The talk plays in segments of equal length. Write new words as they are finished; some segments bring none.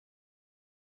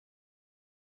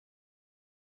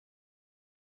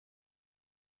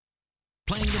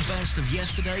Playing the best of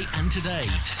yesterday and today.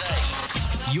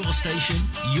 Your station,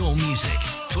 your music,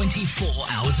 24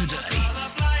 hours a day.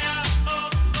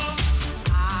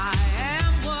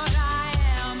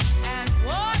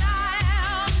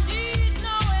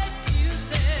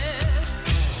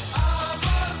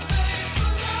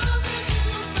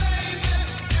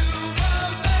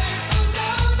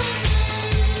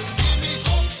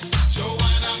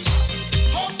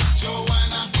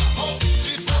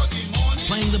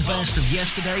 The best of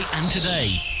yesterday and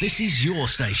today. This is your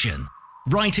station,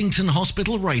 Wrightington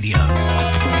Hospital Radio.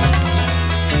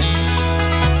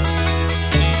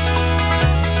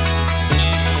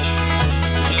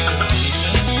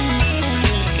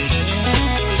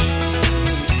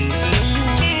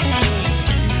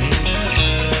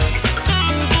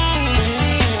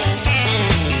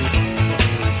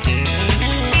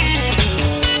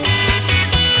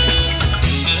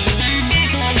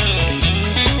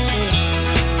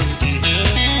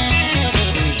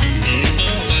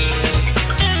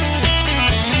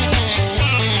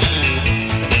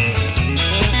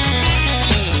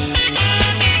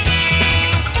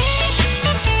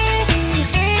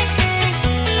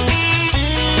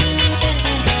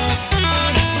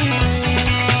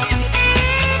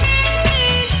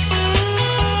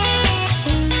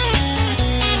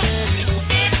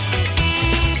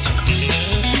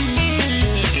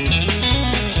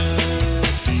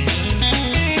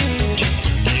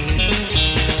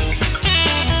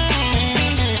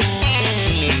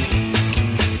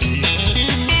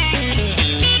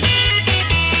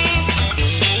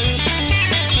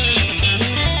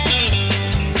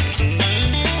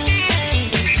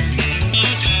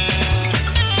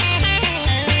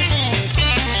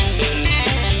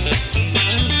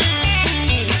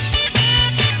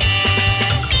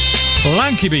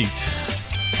 Lanky Beat,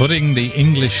 putting the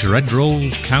English Red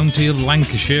Rose county of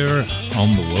Lancashire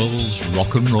on the world's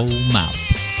rock and roll map.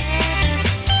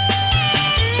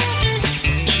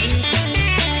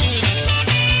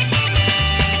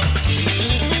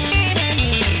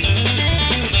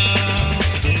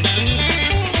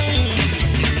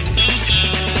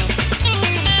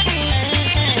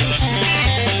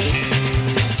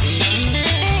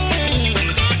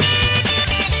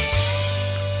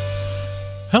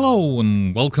 Hello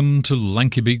and welcome to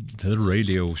Lanky Beat, the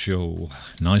radio show.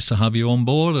 Nice to have you on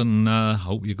board, and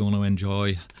hope you're going to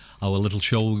enjoy our little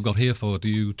show we've got here for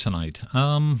you tonight.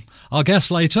 Our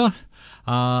guests later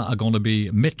are going to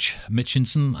be Mitch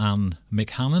Mitchinson and Mick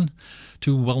Hannan,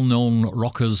 two well-known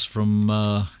rockers from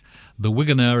the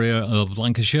Wigan area of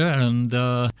Lancashire, and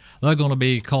they're going to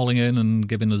be calling in and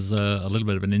giving us a little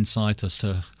bit of an insight as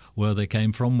to where they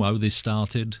came from, how they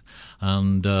started,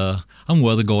 and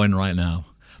where they're going right now.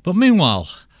 But meanwhile,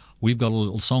 we've got a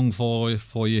little song for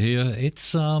you here.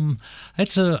 It's a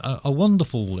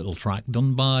wonderful little track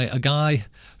done by a guy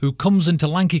who comes into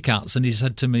Lanky Cats, and he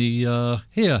said to me,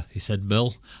 here, he said,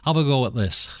 Bill, have a go at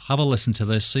this, have a listen to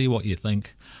this, see what you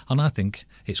think. And I think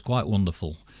it's quite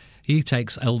wonderful. He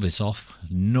takes Elvis off,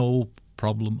 no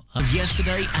problem.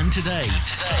 Yesterday and today.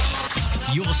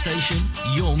 Your station,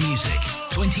 your music,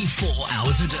 24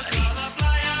 hours a day.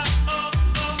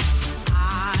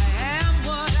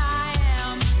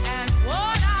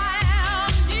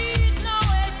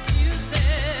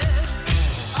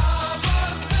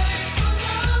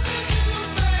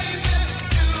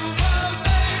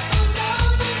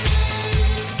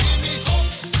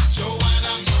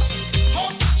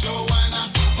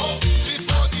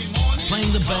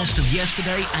 The best of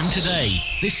yesterday and today.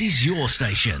 This is your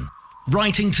station,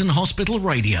 Wrightington Hospital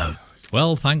Radio.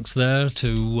 Well, thanks there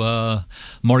to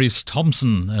Maurice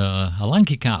Thompson, a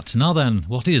Lanky Cat. Now then,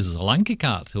 what is a Lanky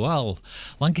Cat? Well,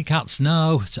 Lanky Cats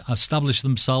now establish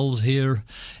themselves here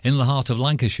in the heart of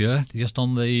Lancashire, just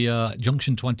on the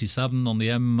Junction 27 on the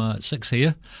M6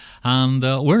 here. And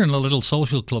we're in a little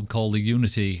social club called the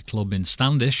Unity Club in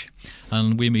Standish,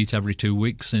 and we meet every 2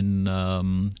 weeks in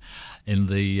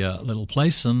the little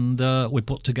place, and we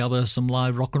put together some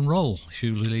live rock and roll.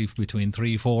 Usually between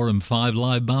 3, 4 and 5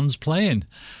 live bands playing.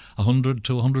 100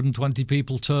 to 120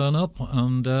 people turn up,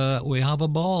 and we have a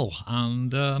ball.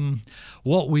 And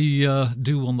what we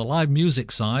do on the live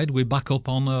music side, we back up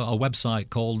on a website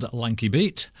called Lanky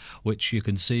Beat, which you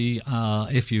can see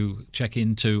if you check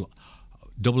into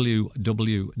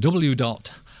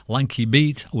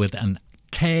www.lankybeat with an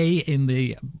K in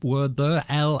the word there,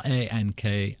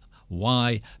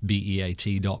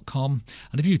 LANKYBEAT.com.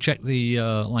 And if you check the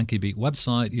Lanky Beat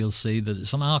website, you'll see that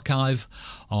it's an archive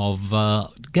of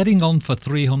getting on for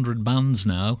 300 bands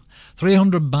now.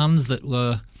 300 bands that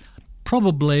were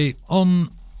probably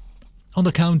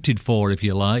unaccounted for, if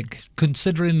you like.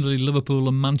 Considering the Liverpool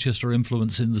and Manchester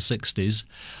influence in the 60s,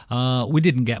 we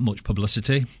didn't get much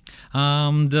publicity,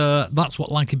 and that's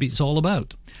what Lanky Beat's all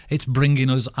about. It's bringing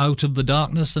us out of the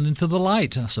darkness and into the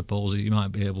light, I suppose you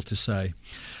might be able to say.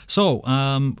 So,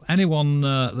 anyone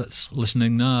that's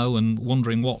listening now and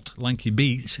wondering what Lanky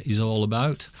Beat is all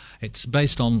about, it's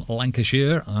based on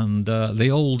Lancashire and the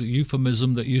old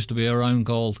euphemism that used to be around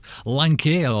called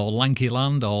Lanky or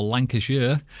Lankyland or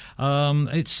Lancashire.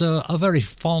 It's a very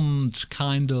fond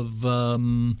kind of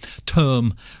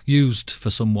term used for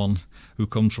someone who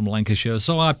comes from Lancashire.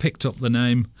 So I picked up the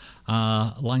name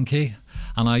Lanky,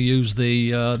 and I used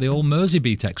the old Mersey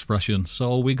beat expression.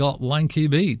 So we got Lanky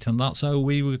Beat, and that's how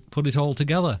we put it all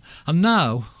together. And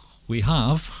now we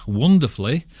have,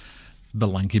 wonderfully, the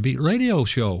Lanky Beat radio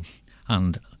show.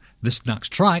 And this next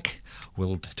track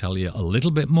will tell you a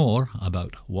little bit more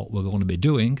about what we're going to be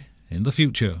doing in the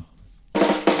future.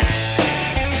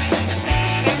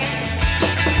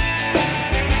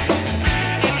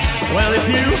 Well, if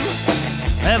you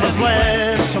ever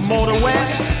plan to motor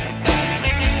west,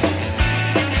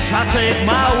 try take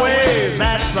my way,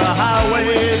 that's the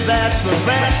highway, that's the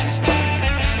best.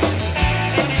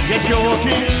 Get your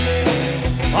kicks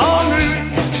on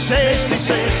Route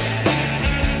 66.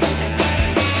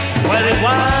 Well, it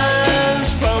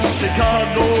winds from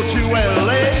Chicago to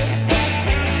LA,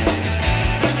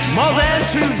 more than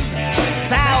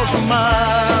 2,000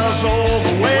 miles all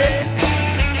the way.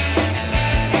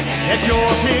 Get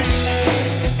your kicks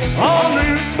on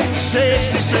Route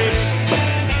 66.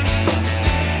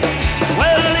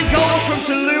 Well, it goes from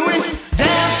St. Louis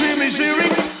down to Missouri.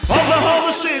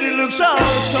 Oklahoma City looks all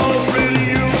so pretty,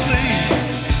 you'll see.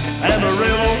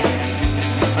 Amarillo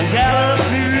and Gallup,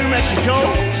 New Mexico.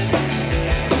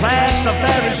 Flagstaff,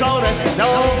 Arizona,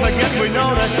 don't forget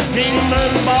Winona.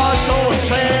 Kingman, Barstow, and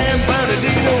San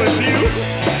Bernardino. If you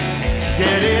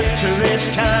get into this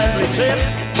kindly tip,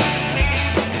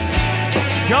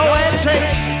 go and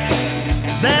take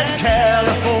that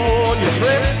California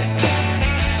trip.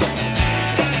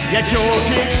 Get your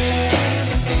kicks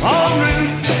on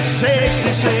Route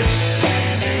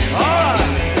 66. All right.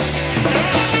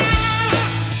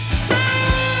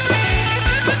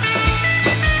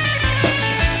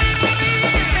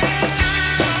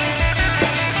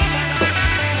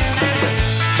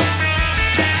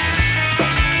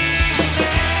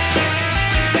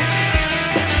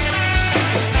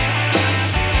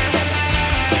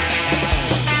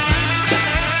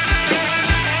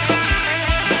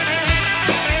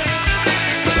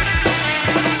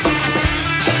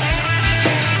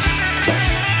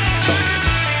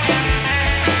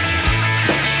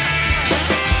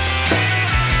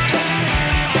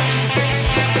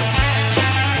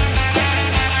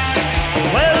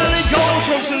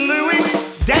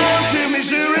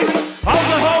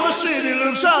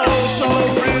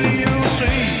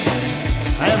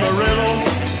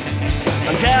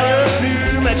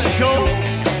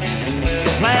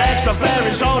 Flagstaff,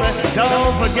 Arizona,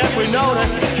 don't forget Winona.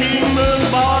 Kingman,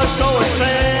 Barstow, and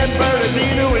San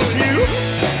Bernardino. If you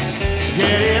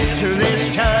get into this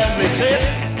kindly tip,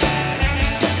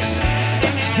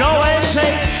 go and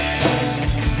take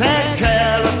that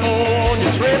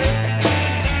California trip.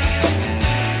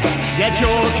 Get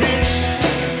your kicks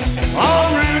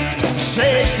on Route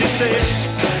 66.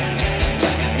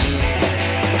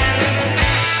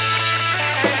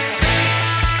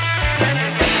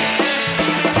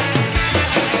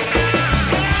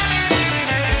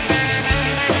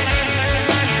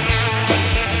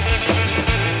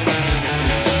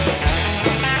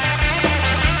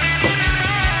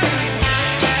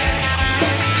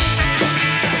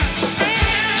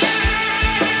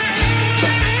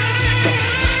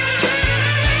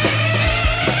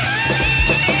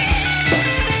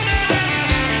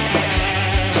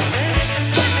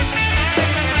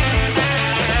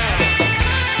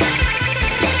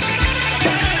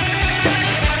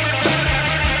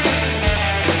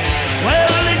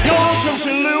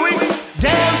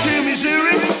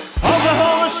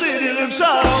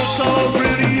 So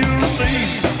pretty, you'll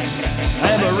see.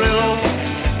 Amarillo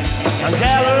and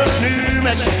Gallup, New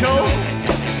Mexico.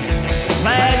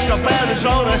 Flagstaff,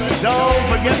 Arizona, don't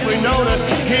forget Winona.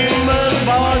 Kingman,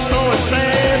 Barstow, and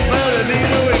San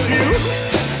Bernardino. If you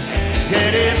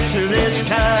get into this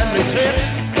kindly tip,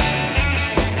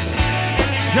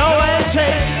 go and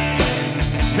take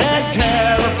that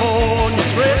California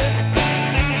trip.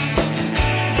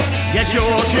 Get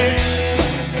your kicks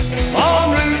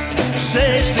on Route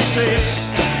 66.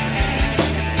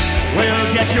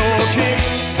 Well, get your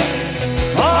kicks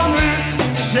on Route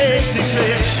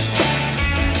 66.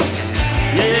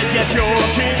 Yeah, get your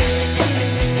kicks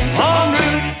on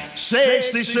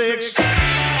 66.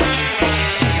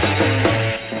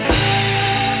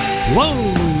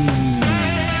 Whoa!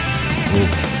 Oh.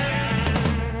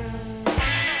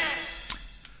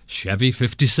 Chevy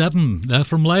 57, they're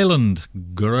from Leyland,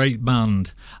 great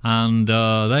band, and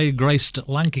they graced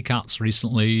Lanky Cats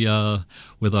recently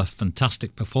with a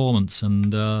fantastic performance,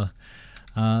 and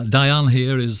Diane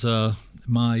here is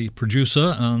my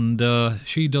producer, and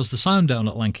she does the sound down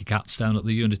at Lanky Cats down at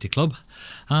the Unity Club,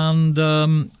 and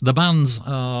the bands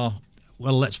are,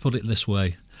 well, let's put it this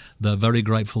way, they're very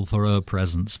grateful for her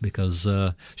presence, because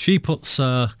she puts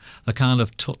the kind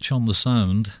of touch on the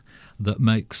sound that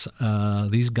makes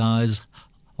these guys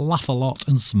laugh a lot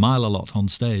and smile a lot on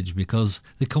stage, because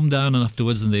they come down and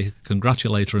afterwards and they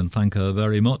congratulate her and thank her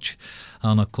very much.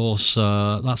 And of course,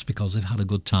 that's because they've had a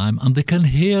good time and they can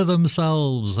hear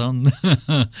themselves and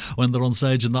when they're on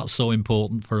stage, and that's so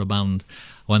important for a band.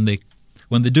 When they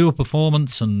do a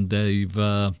performance and they've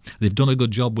done a good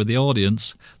job with the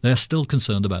audience, they're still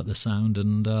concerned about the sound,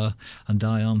 and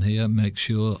Diane here makes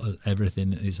sure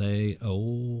everything is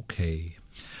okay.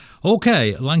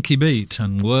 Okay, Lanky Beat,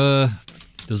 and where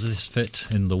does this fit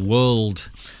in the world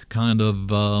kind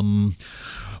of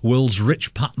world's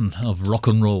rich pattern of rock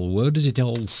and roll? Where does it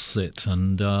all sit?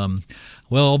 And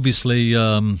well, obviously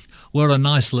we're a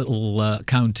nice little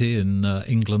county in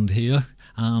England here,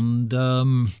 and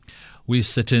we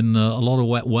sit in a lot of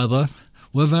wet weather.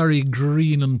 We're very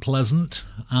green and pleasant,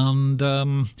 and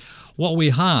what we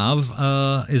have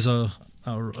is a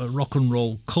rock and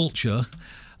roll culture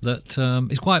that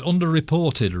is quite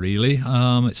underreported, really.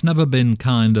 It's never been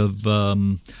kind of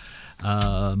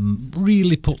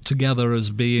really put together as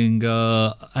being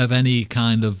of any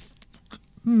kind of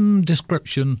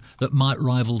description that might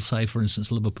rival, say, for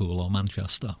instance, Liverpool or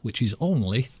Manchester, which is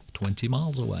only 20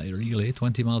 miles away, really,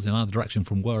 20 miles in either direction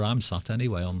from where I'm sat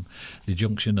anyway, on the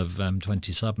junction of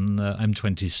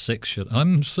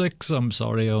M26, I'm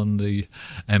sorry, on the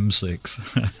M6.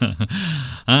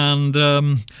 And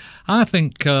I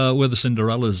think we're the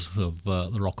Cinderellas of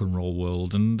the rock and roll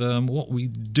world, and what we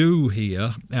do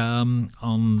here on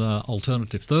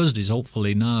Alternative Thursdays,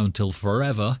 hopefully now until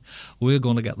forever, we're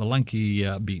going to get the Lanky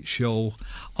Beat show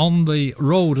on the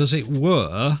road, as it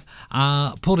were,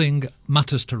 putting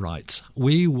matters to rights.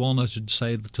 We wanted to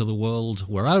say to the world,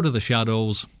 we're out of the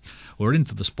shadows, we're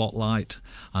into the spotlight,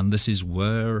 and this is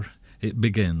where it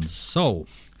begins. So,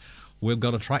 we've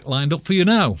got a track lined up for you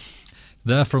now.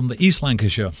 They're from the East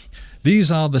Lancashire. These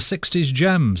are the 60s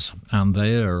gems, and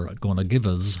they're going to give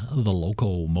us the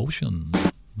locomotion.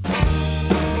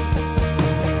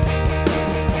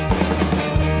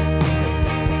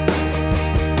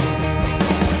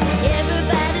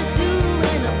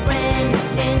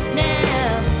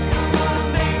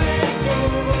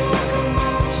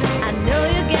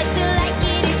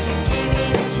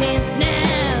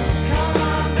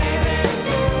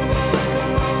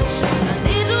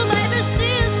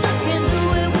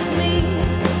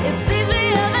 It's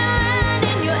easier than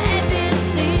in your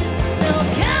ABCs. So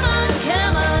come on, come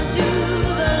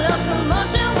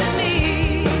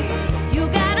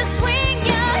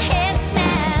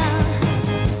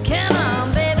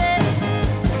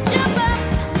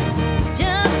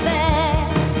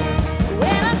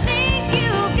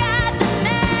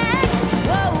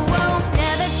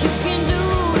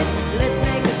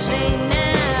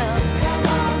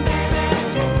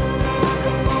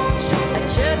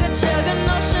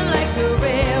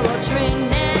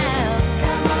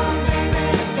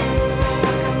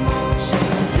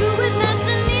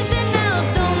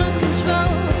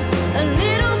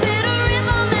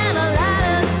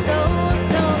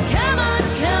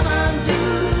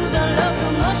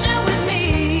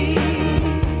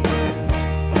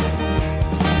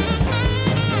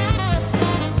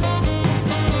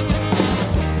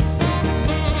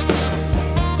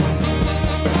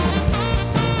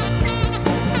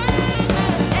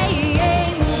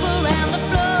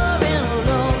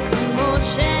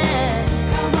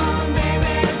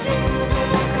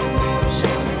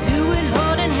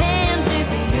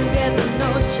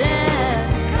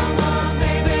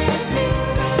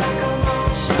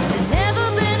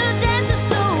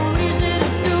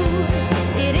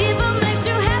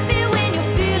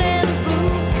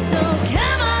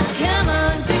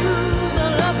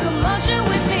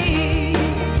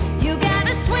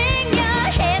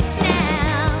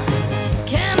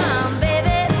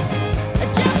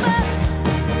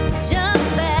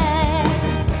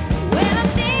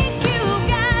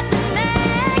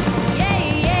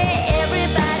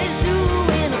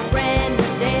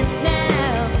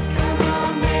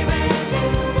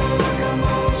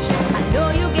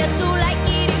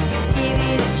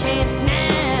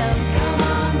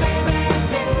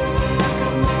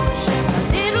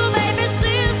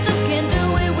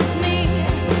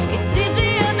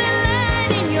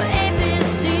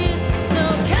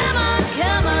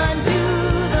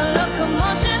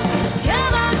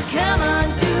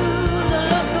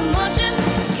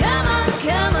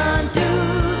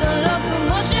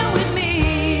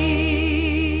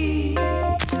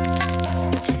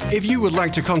If you would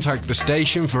like to contact the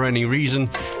station for any reason,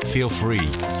 feel free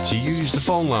to use the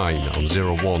phone line on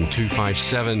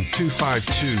 01257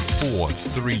 252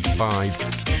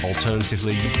 435.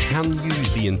 Alternatively, you can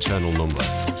use the internal number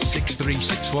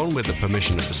 6361 with the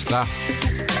permission of the staff.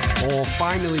 Or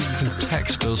finally, you can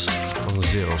text us on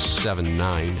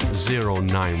 079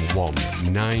 091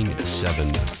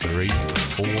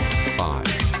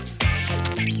 97345.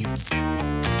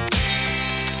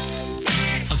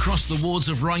 Across the wards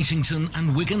of Wrightington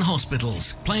and Wigan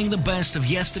hospitals, playing the best of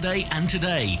yesterday and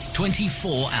today,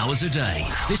 24 hours a day.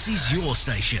 This is your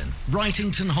station,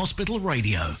 Wrightington Hospital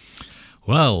Radio.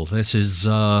 Well, this is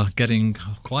getting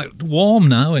quite warm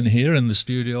now in here in the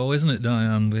studio, isn't it,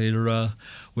 Diane?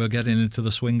 We're getting into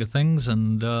the swing of things,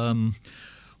 and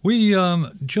we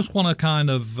just want to kind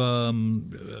of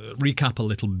recap a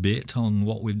little bit on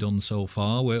what we've done so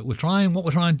far. What we're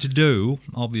trying to do,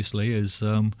 obviously, is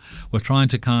we're trying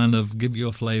to kind of give you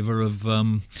a flavour of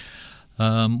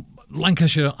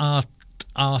Lancashire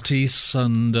artists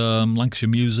and Lancashire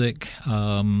music,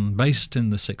 based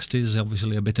in the 60s,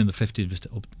 obviously a bit in the 50s,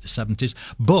 up to the 70s.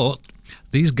 But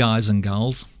these guys and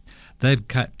gals, they've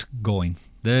kept going.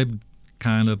 They've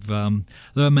kind of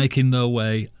they're making their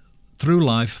way through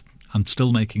life and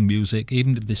still making music,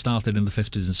 even if they started in the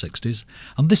 50s and 60s.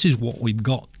 And this is what we've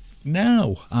got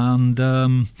now. And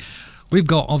we've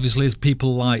got, obviously,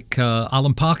 people like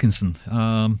Alan Parkinson.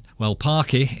 Well,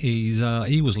 Parky,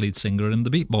 he was lead singer in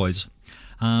the Beat Boys.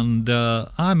 And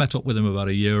I met up with him about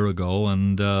a year ago,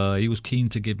 and he was keen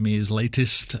to give me his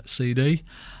latest CD.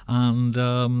 And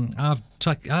I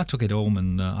took it home,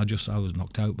 and I was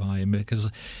knocked out by him, because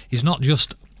he's not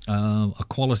just a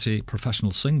quality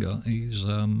professional singer, he's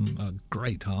a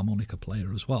great harmonica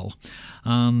player as well.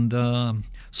 And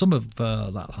some of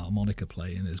that harmonica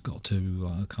playing has got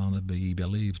to kind of be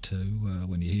believed too.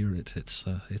 When you hear it, it's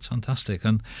fantastic.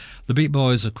 And the Beat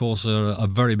Boys, of course, are a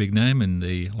very big name in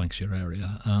the Lancashire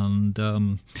area. And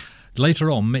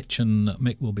later on, Mitch and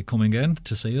Mick will be coming in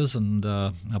to see us and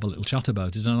have a little chat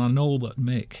about it. And I know that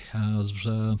Mick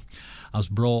has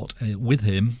brought with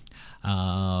him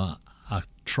a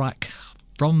track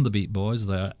from the Beat Boys,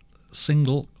 their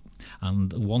single,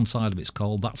 and one side of it's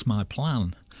called That's My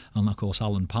Plan. And of course,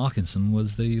 Alan Parkinson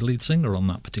was the lead singer on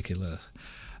that particular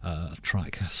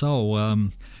track. So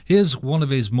here's one of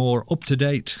his more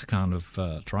up-to-date kind of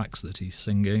tracks that he's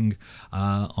singing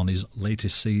on his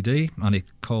latest CD, and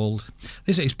it's called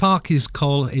Parky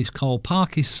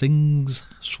Swings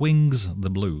the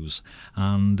Blues,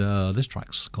 and this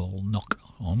track's called Knock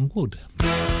on Wood.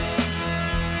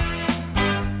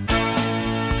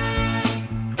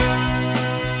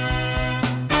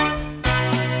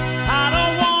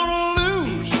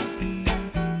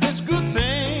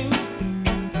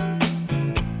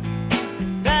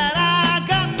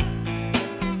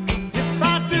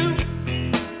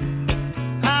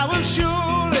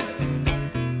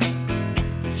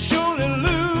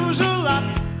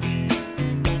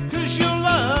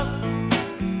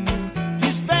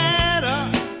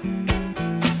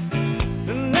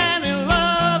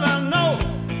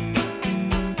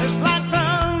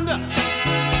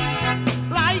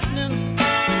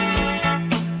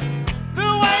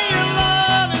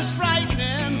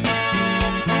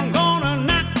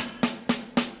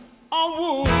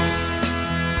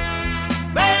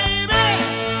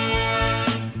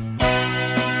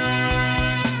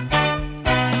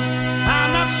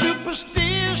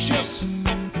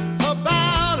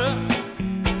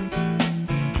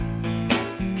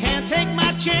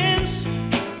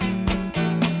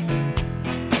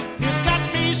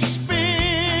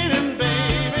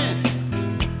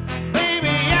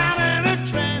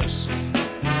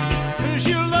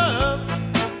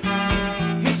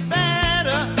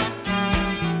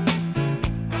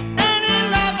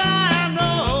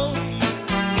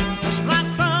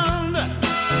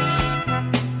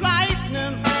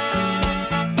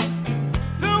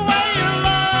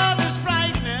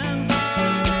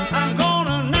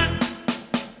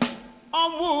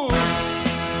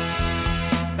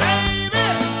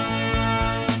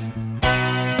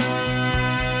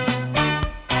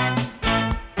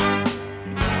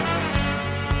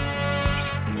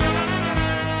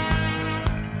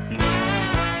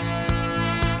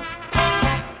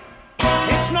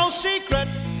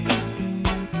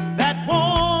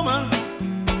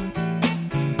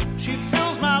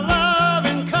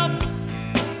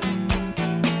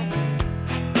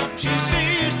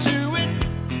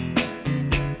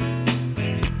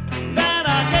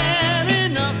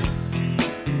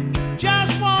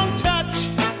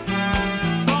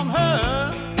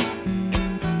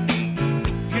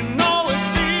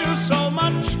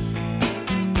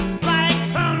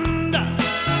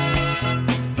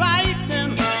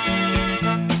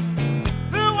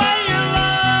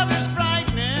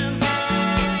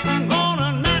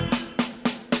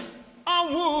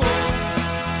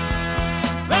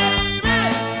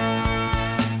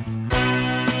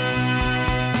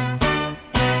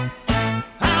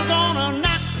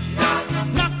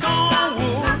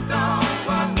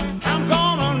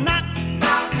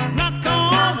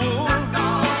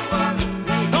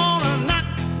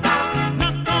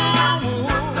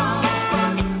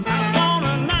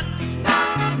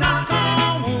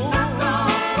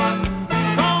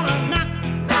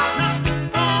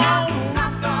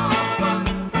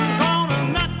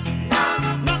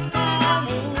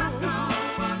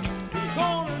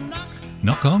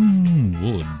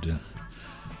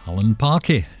 Alan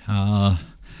Parkey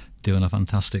doing a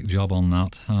fantastic job on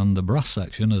that. And the brass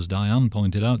section, as Diane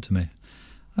pointed out to me,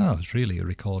 it's really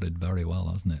recorded very well,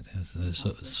 hasn't it? It's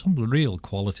some real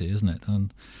quality, isn't it?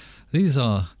 And these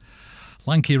are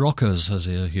lanky rockers, as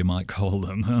you might call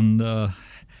them.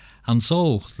 And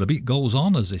so the beat goes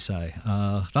on, as they say.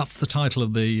 That's the title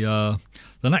of the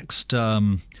next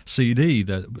CD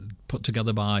that put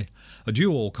together by a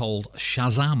duo called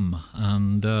Shazam.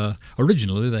 And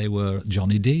originally they were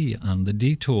Johnny D and the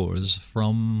Detours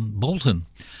from Bolton.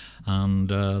 And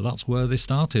that's where they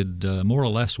started, more or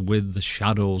less with the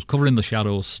Shadows, covering the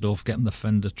Shadows stuff, getting the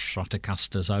Fender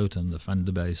Stratocasters out and the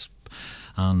Fender bass,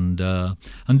 and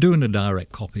doing a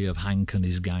direct copy of Hank and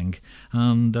his gang.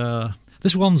 And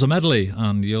this one's a medley,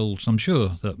 and I'm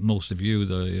sure that most of you,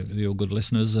 your good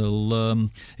listeners, will,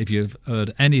 if you've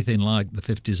heard anything like the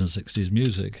 50s and 60s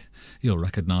music, you'll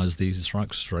recognise these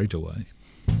tracks straight away.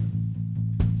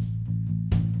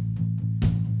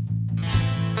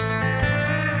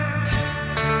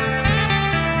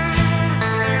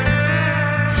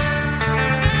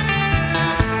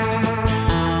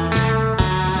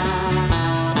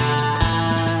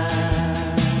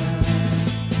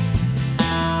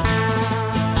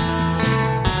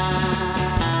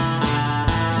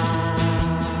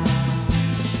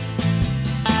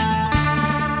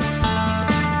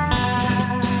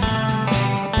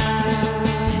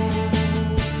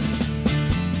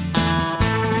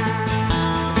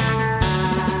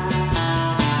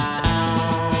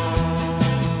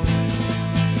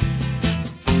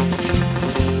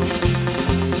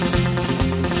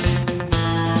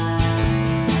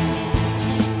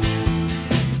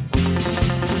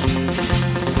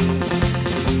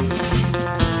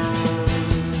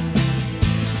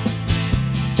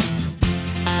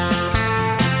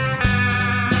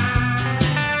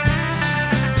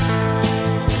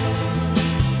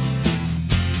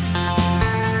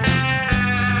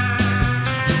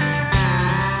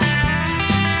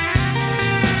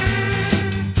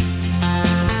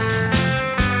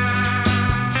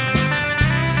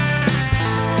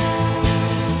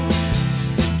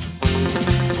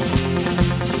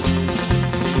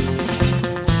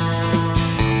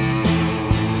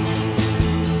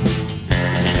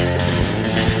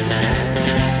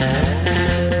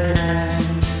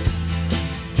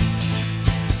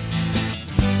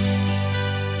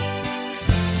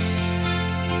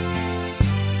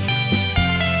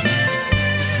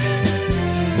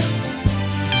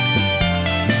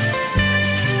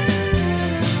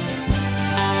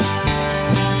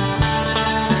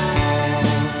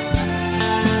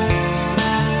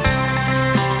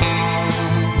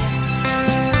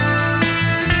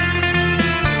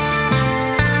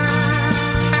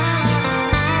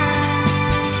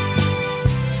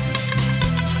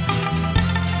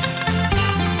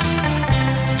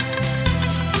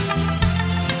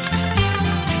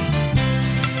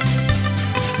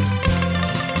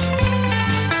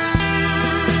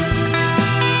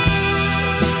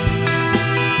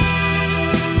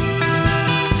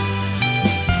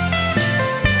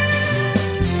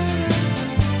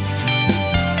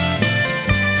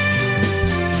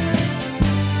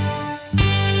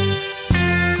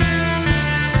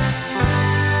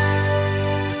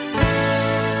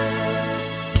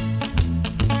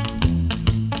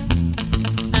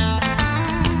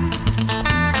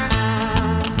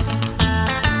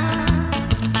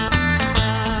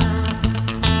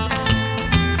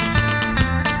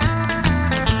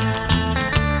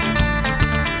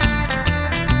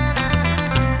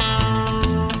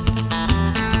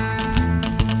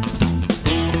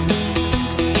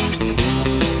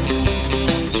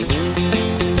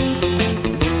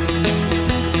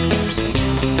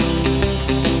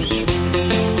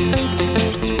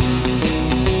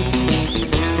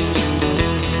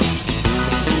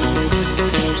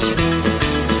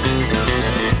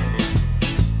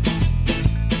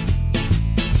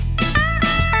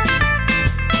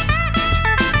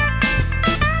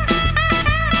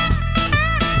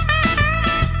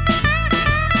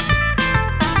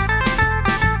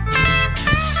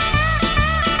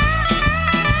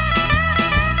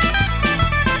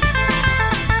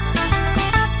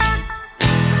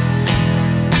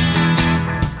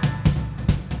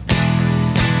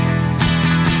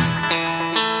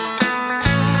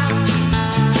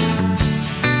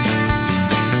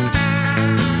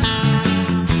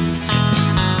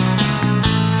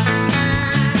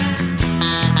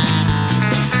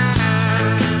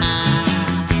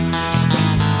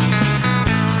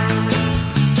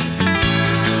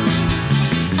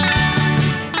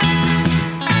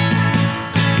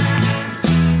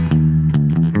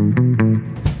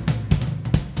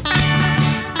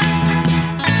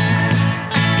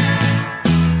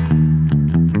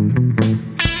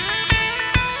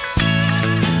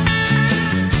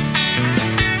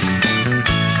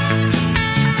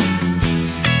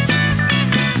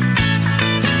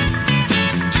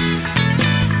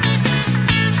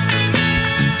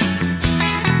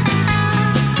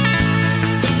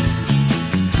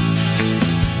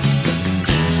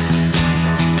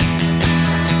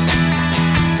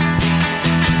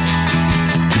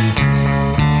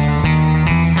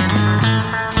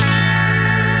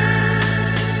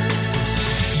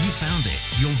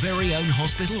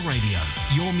 Hospital Radio.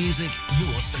 Your music,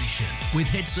 your station. With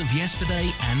hits of yesterday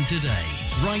and today.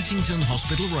 Wrightington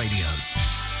Hospital Radio.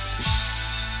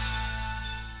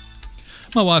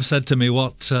 My wife said to me,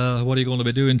 what are you going to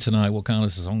be doing tonight? What kind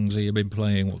of songs have you been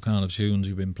playing? What kind of tunes have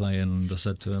you been playing? And I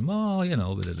said to him, a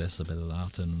bit of this, a bit of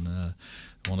that, and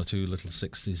one or two little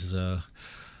 60s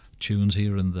tunes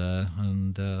here and there.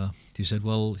 And he said,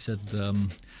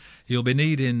 you'll be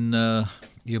needing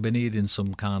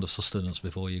some kind of sustenance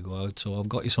before you go out. So I've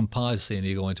got you some pies, seeing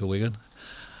you going to Wigan.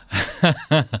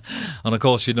 And of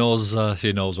course she knows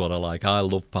what I like. I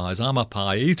love pies. I'm a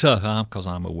pie eater because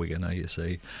I'm a Wiganer, you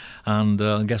see. And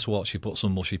guess what? She put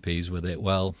some mushy peas with it.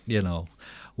 Well,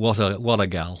 what a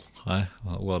gal, eh?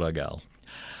 What a gal.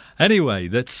 Anyway,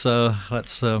 let's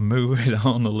move it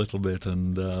on a little bit,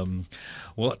 and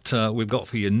what we've got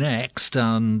for you next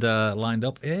and lined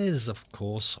up is, of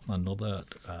course, another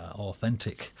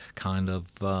authentic kind of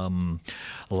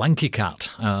Lanky Cat.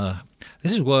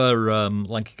 This is where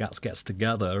Lanky Cats gets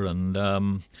together,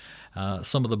 and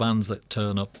some of the bands that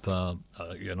turn up,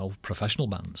 professional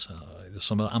bands.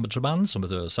 Some are amateur bands, some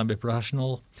are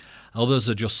semi-professional. Others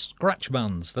are just scratch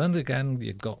bands. Then again,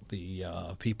 you've got the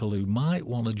people who might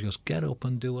want to just get up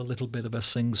and do a little bit of a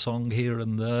sing-song here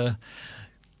and there,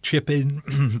 chip in,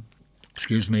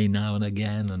 excuse me, now and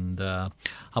again, and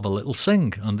have a little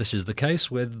sing. And this is the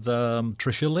case with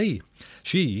Trisha Lee.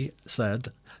 She said,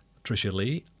 Trisha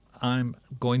Lee, I'm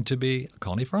going to be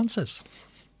Connie Francis.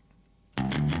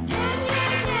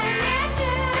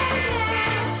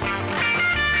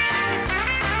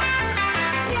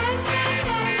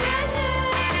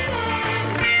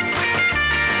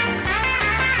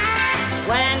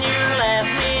 When you left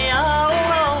me all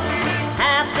alone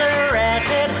at the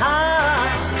Rapid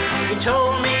Heart, you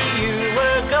told me you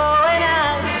were going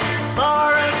out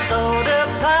for a soda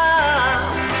pop.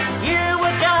 You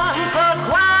were gone for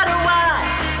quite a while,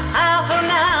 half an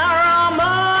hour or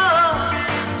more.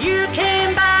 You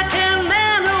came back and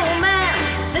man, oh man,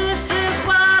 this is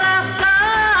what I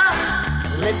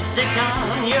saw. Lipstick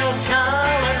on your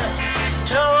collar,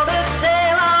 told a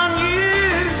tale on you.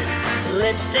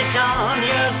 Lipstick on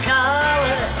your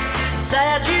collar,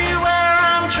 said you were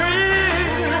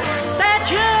untrue. Bet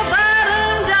your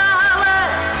bottom dollar,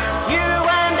 you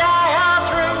and I are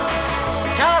through.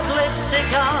 'Cause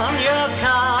lipstick on your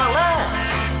collar,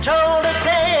 told a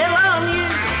tale on you.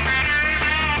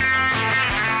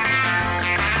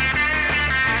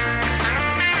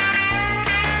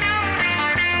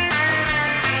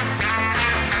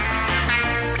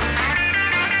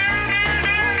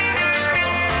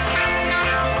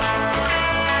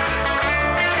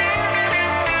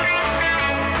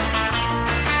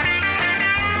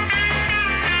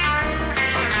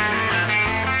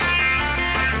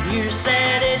 You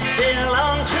said it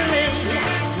belonged to me,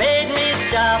 made me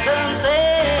stop and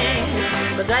think.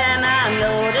 But then I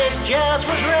noticed yours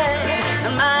was red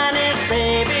and mine is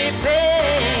baby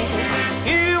pink.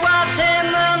 You walked in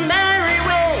the merry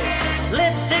way,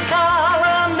 lipstick all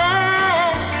a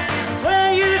mess.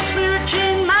 Were you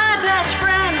smooching my best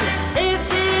friend? If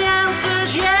the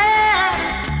answer's yes,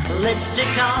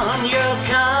 lipstick on your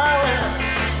collar,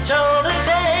 told a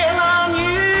tale on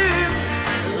you.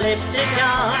 Lipstick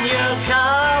on your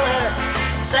collar,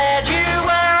 said you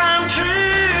were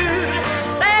untrue.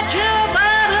 Bet your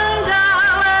bottom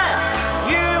dollar,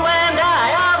 you and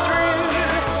I are through.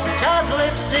 'Cause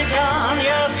lipstick on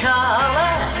your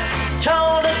collar,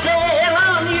 told a tale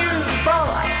on you,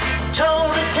 boy.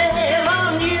 Told a tale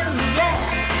on you, yeah.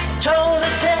 Told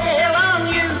a tale on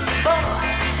you, boy.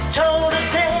 Told a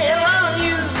tale on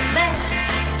you, man.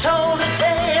 Told a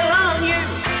tale on you.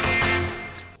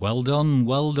 Well done,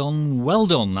 well done, well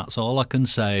done. That's all I can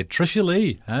say. Trisha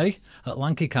Lee, at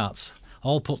Lanky Cats.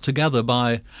 All put together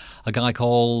by a guy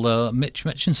called Mitch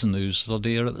Mitchinson, who's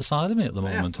here at the side of me at the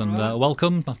moment. And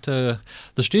welcome to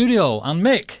the studio. And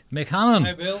Mick Hannan.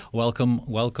 Hey, Bill.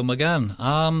 Welcome again.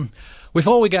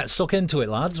 Before we get stuck into it,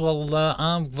 lads,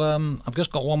 I've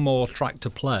just got one more track to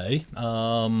play.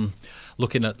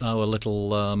 Looking at our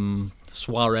little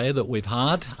soiree that we've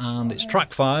had, and it's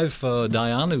track 5 for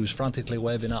Diane, who's frantically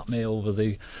waving at me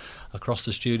across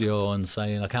the studio and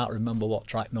saying I can't remember what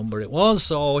track number it was.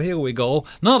 So here we go.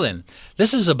 Now then,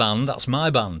 this is a band, that's my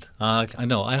band. I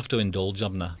know I have to indulge,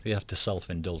 haven't I? You have to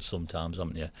self-indulge sometimes,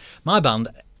 haven't you? My band,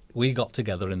 we got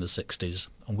together in the 60s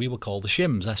and we were called the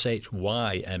Shims,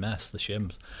 S-H-Y-M-S, the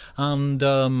Shims, and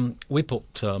we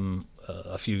put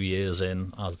a few years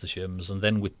in as the Shims, and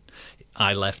then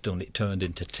I left and it turned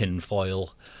into Tin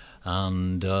Foil,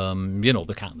 and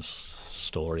the kind of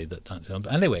story that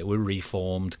anyway, we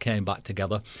reformed, came back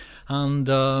together, and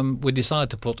we decided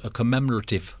to put a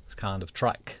commemorative kind of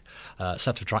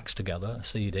set of tracks together, a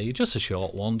CD, just a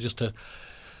short one, just to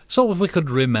so we could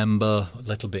remember a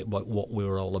little bit what we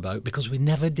were all about, because we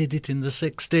never did it in the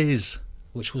 60s,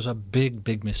 which was a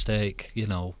big mistake.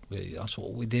 That's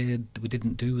what we did. We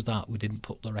didn't do that. We didn't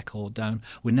put the record down.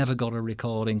 We never got a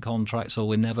recording contract,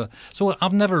 so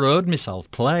I've never heard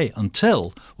myself play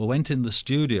until we went in the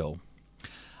studio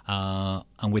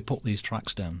and we put these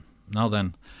tracks down. Now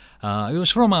then, it was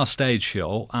from our stage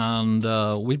show, and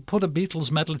we put a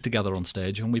Beatles medley together on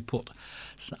stage, and we put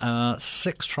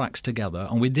 6 tracks together,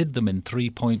 and we did them in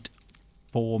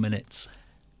 3.4 minutes.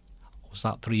 Was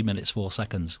that 3 minutes 4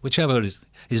 seconds? Whichever is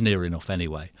near enough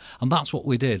anyway. And that's what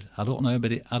we did. I don't know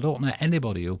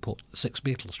anybody who put 6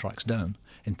 Beatles tracks down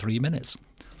in 3 minutes.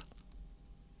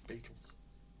 Beatles.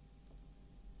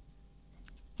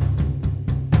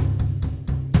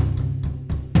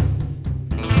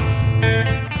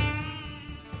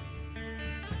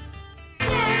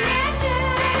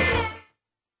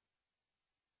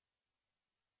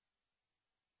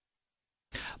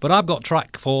 But I've got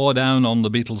track 4 down on the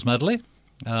Beatles medley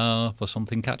for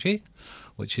Something Catchy,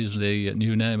 which is the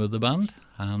new name of the band.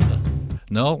 And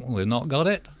no, we've not got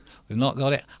it. We've not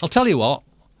got it. I'll tell you what.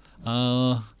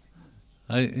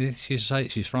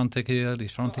 She's frantic here.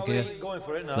 He's frantic here. Going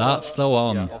for it now. That's the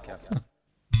one. Yeah, okay.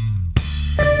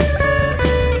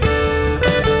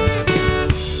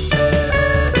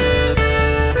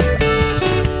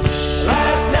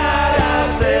 Last night I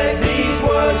said these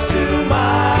words to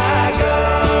my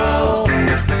girl.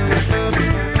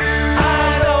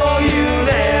 I know you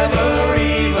never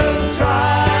even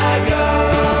try,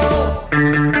 girl.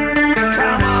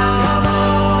 Come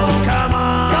on, come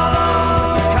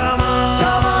on, come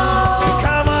on,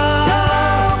 come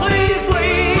on. Please,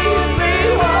 please,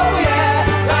 please, oh yeah,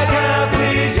 like I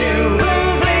please you.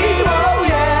 Please, oh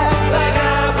yeah, like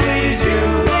I please you.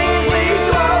 Please,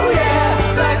 oh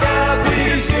yeah, like I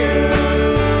please you.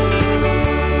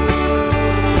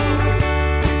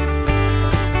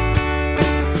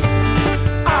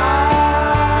 I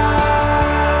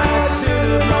should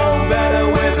have known better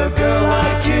with a girl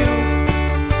like you,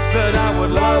 that I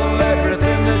would love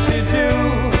everything that you do,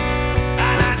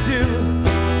 and I do.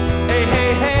 Hey,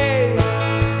 hey, hey,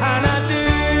 and I do.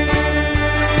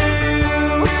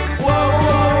 Whoa,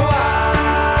 whoa, I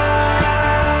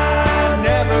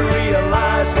never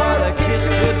realized what a kiss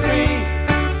could be.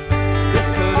 This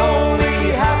could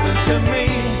only happen to me.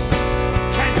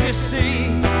 Can't you see?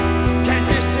 Can't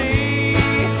you see?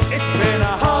 It's been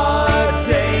a hard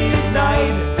day's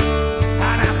night,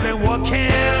 and I've been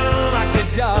working like a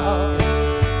dog.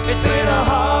 It's been a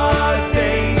hard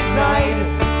day's night.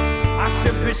 I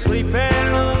should be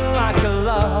sleeping like a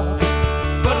log.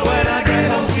 But when I get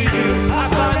home to you, I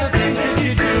find the things that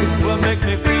you do will make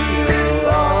me feel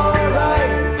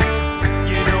alright.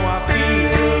 You know I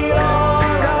feel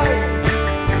alright.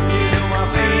 You know I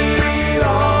feel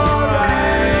alright.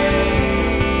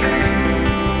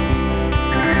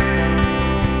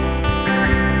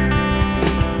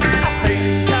 I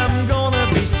think I'm gonna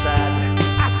be sad.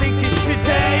 I think it's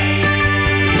today.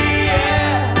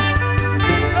 Yeah.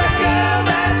 The girl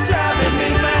that's driving me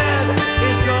mad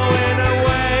is going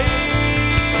away.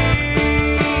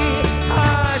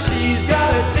 Ah, she's got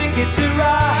a ticket to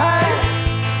ride.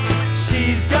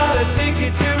 She's got a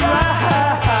ticket to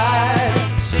ride.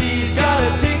 She's got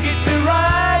a ticket to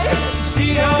ride.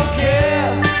 She don't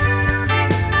care.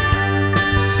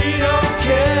 She don't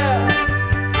care.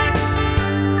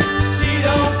 She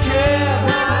don't care.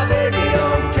 My baby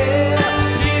don't care.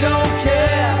 She don't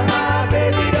care. My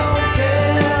baby don't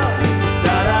care.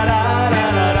 Da da da da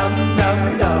da dum dum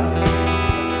dum.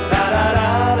 Da da da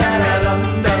da da dum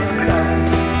dum dum.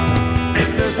 If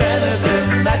there's anything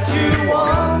that you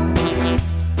want,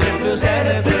 if there's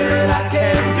anything I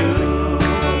can do,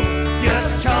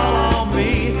 just call on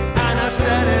me and I'll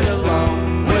send it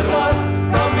along with love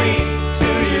from me to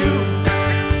you.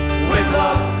 With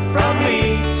love from me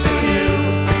to you.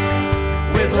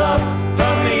 With love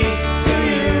from me to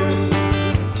you.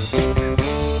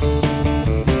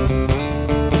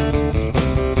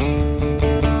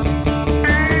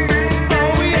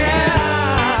 Oh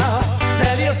yeah,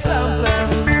 tell you something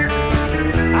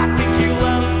I think you'll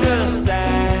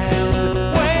understand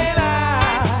when I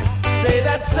say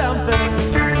that something.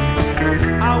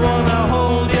 I wanna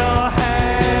hold your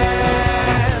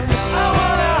hand. I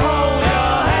wanna hold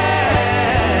your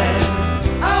hand.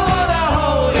 I wanna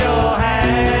hold your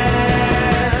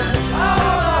hand. I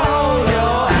wanna hold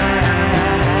your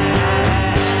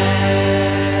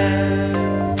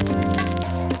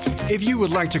hand. If you would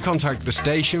would like to contact the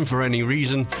station for any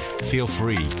reason, feel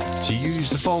free to use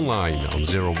the phone line on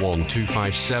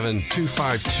 01257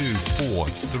 252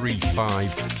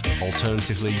 435.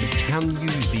 Alternatively, you can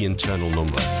use the internal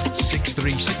number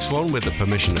 6361 with the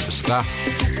permission of the staff.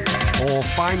 Or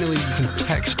finally, you can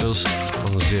text us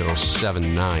on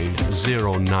 079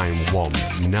 091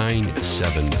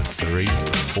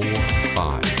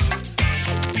 97345.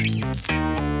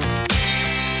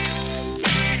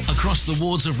 Across the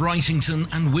wards of Wrightington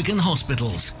and Wigan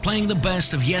hospitals, playing the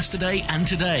best of yesterday and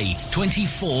today,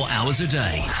 24 hours a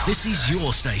day. This is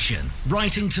your station,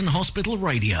 Wrightington Hospital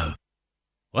Radio.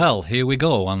 Well, here we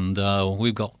go, and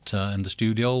we've got in the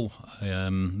studio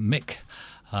Mick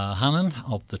Hannan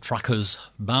of the Trackers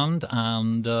band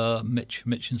and Mitch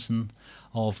Mitchinson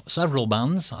of several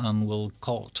bands, and we'll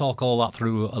talk all that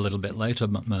through a little bit later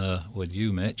with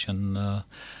you, Mitch, and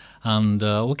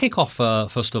we'll kick off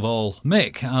first of all,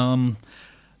 Mick.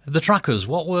 The Trackers.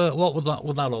 What was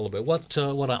that all about? What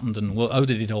happened and how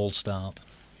did it all start?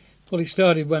 Well, it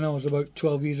started when I was about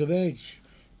 12 years of age.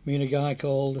 Me and a guy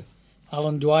called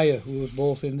Alan Dwyer, who was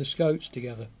both in the Scouts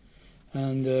together,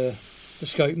 and the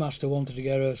Scoutmaster wanted to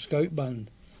get a Scout band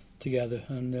together,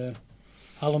 and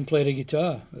Alan played a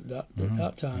guitar at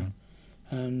that time,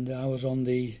 and I was on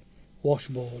the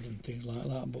washboard and things like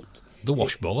that. But the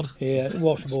washboard, the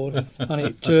washboard,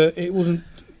 and it wasn't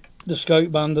the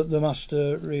Scout band that the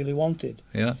master really wanted.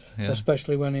 Yeah.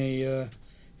 Especially when he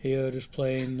heard us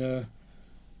playing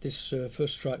this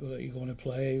first track that you're going to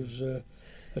play. It was a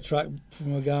track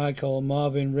from a guy called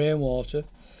Marvin Rainwater,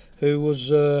 who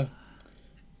was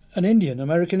an Indian,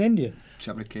 American Indian.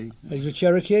 Cherokee. He's a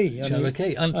Cherokee.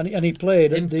 And he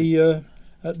played at the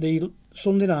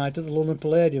Sunday night at the London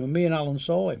Palladium, and me and Alan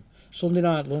saw him. Sunday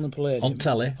night at London Palladium. On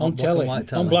telly? On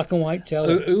black and white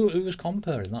telly. Who was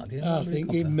comparing that? Do you know I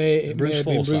think it may have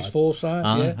been Bruce Forsyth.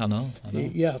 Yeah. I know.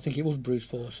 Yeah, I think it was Bruce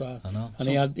Forsyth. I know. And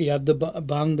he had the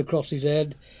band across his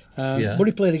head. But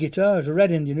he played a guitar. It was a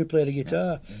Red Indian who played a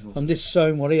guitar. And this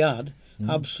sound what he had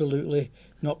absolutely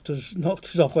knocked us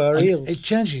off our heels. It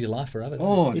changed your life forever.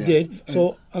 It did.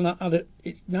 So, and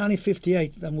it's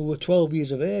 1958, and we were 12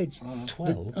 years of age.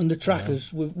 12? And the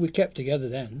Trackers, we kept together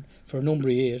then for a number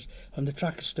of years, and the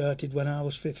Trackers started when I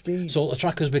was 15. So the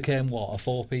Trackers became what, a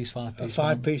 4-piece, 5-piece? A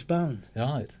 5-piece band.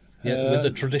 Right. Yeah, with the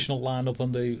traditional lineup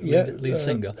and the lead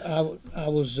singer. I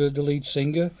was the lead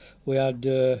singer. We had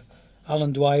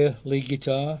Alan Dwyer, lead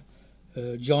guitar,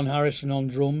 John Harrison on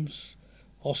drums,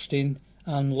 Austin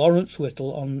and Lawrence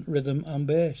Whittle on rhythm and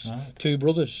bass. Right. Two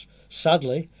brothers.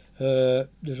 Sadly,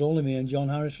 there's only me and John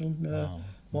Harrison.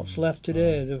 What's left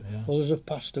today? The others have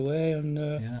passed away.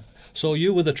 And so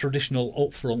you were the traditional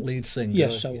up-front lead singer.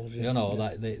 Yes, I was. You know,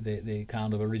 like the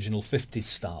kind of original 50s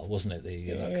style, wasn't it?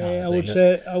 I would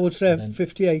say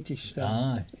 50-80s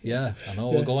style. Yeah. I know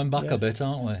we're going back a bit,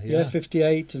 aren't we? Yeah,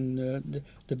 58 and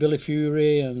the Billy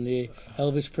Fury and the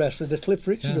Elvis Presley, the Cliff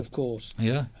Richard, of course.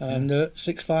 Yeah. And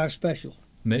 6-5 Special.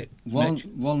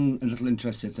 One little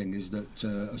interesting thing is that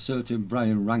a certain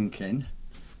Brian Rankin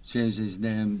changed his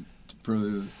name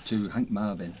to Hank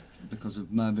Marvin because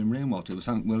of Marvin Rainwater. It was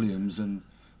Hank Williams and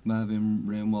Marvin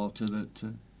Rainwater that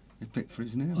he picked for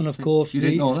his name. And of course, you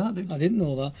didn't know that, did you? I didn't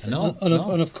know that. No.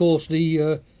 And of course,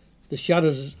 the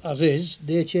Shadows, as is,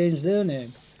 they changed their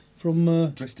name from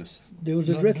Drifters. There was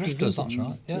the Drifters. That's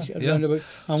right.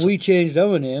 And we changed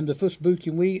our name. The first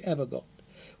booking we ever got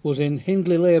was in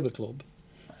Hindley Labour Club,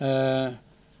 and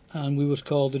we was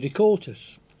called the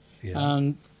Dakotas. Yeah.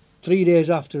 And 3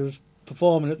 days after us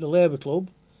performing at the Labour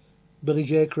Club, Billy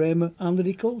J. Kramer and the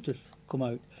Dakotas come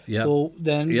out. Yep. So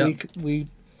then we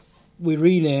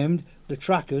renamed the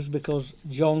Trackers because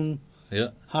John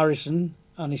Harrison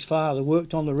and his father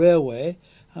worked on the railway,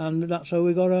 and that's how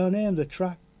we got our name, the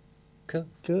Trackers,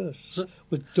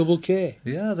 with double K.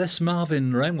 Yeah, this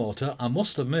Marvin Rainwater, I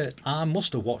must admit, I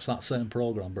must have watched that same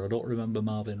programme, but I don't remember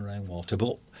Marvin Rainwater.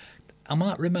 But I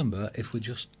might remember if we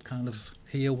just kind of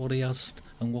hear what he has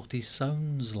and what he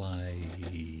sounds like.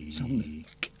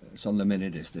 It's on the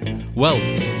mini-disc. Well,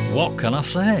 what can I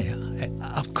say?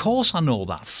 Of course I know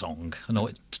that song. I know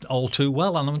it all too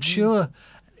well, and I'm sure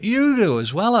you do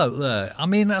as well out there. I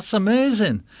mean, that's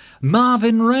amazing.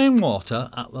 Marvin Rainwater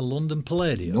at the London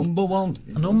Palladium. Number one.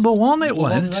 Number one it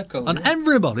went, and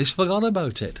everybody's forgot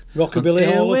about it. Rockabilly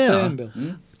Hall of Fame,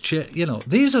 Bill. You know,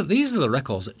 these are the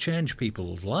records that change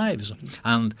people's lives.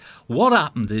 And what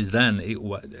happened is then,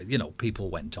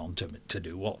 people went on to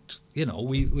do what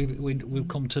we've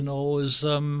come to know as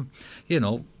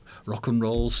rock and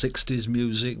roll, 60s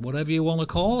music, whatever you want to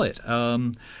call it.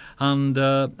 And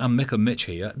Mick and Mitch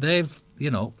here, they've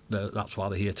that's why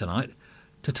they're here tonight.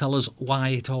 to tell us why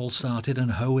it all started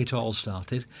and how it all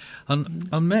started. And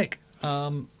Mick,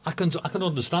 I can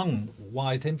understand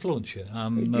why it influenced you.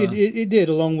 It did,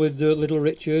 along with Little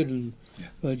Richard and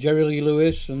Jerry Lee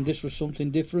Lewis, and This Was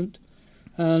Something Different.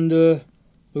 And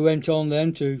we went on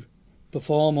then to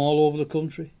perform all over the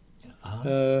country.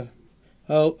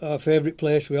 Our favourite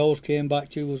place we always came back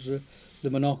to was the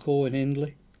Monaco in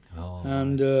Hindley,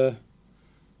 and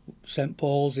St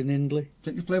Paul's in Hindley.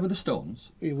 Did you play with the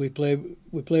Stones? We played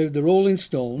with the Rolling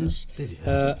Stones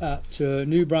at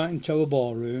New Brighton Tower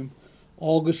Ballroom,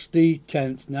 August the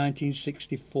 10th,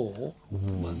 1964,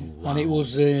 and it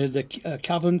was the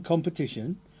cavern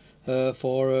competition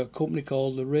for a company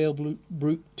called the Rail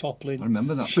Brook Toppling. I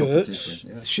remember that shirts. competition.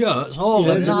 Yeah. Shirts,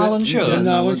 the Nylon shirts. The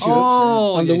Nylon shirts.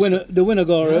 Oh, and the winner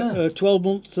got a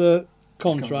 12-month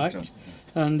contract,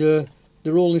 and the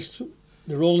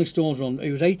Rolling Stones run.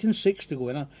 It was 8 and 6 to go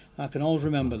in. I can always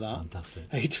remember that. Fantastic.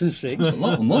 8 and 6. That's a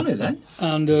lot of money then.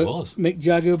 And It was. Mick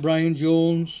Jagger, Brian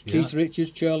Jones, Yeah. Keith Richards,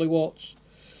 Charlie Watts,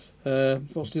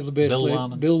 what's the other bass Bill player?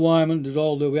 Wyman. Bill Wyman. There's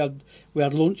all the we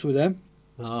had lunch with them.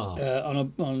 Oh,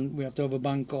 We had to have a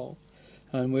band call,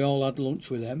 and we all had lunch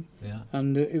with them. yeah.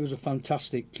 And it was a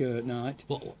fantastic night.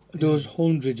 Well, There was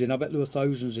hundreds in. I bet there were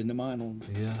thousands in the mine.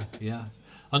 yeah.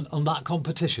 And that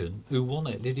competition, who won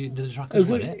it? Did the trackers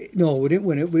win it? No, we didn't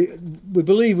win it. We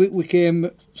believe we came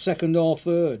second or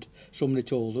third. Somebody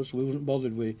told us. We wasn't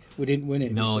bothered. We didn't win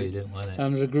it. No, you you see. didn't win it.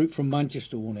 And there's a group from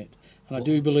Manchester won it. And I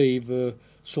do believe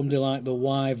somebody like the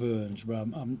Wyverns, but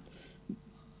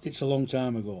it's a long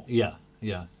time ago. Yeah.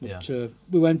 But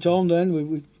we went on then.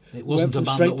 We It wasn't a from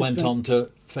band strength that to went strength. on to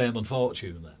fame and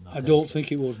fortune then. I don't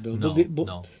think it was, Bill. No, but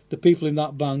no. the people in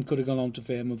that band could have gone on to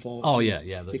fame and fortune. Oh yeah.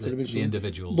 It could have been The some-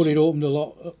 individuals. But it opened a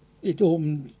lot. It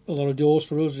opened a lot of doors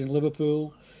for us in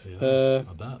Liverpool. Yeah,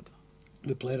 I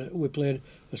bet. We played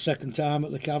a second time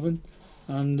at the Cavern,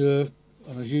 and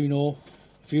as you know,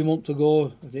 a few months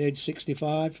ago, at the age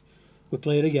 65, we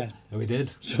played again. We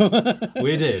did.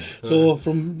 We did. So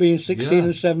from being 16 Yeah.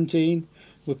 and 17,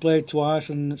 we played twice,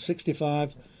 and at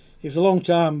 65, it was a long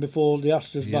time before they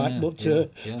asked us Yeah, back, but yeah.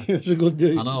 it was a good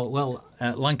do. I know. Well,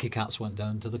 Lanky Cats went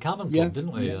down to the Cavern Club, Yeah,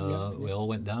 didn't we? yeah. We all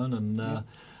went down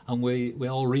and we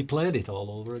all replayed it all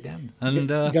over again. And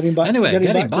Getting back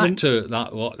to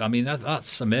that,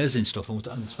 that's amazing stuff, and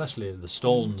especially the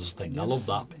Stones thing. I love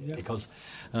that because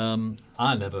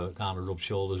I never kind of rubbed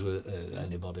shoulders with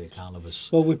anybody kind of as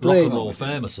Well, we rock played- and roll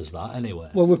famous as that. Anyway,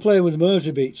 Well, we played with the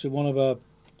Mersey Beats at one of our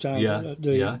times Yeah, at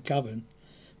the yeah. Cavern.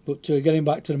 But getting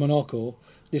back to the Monaco,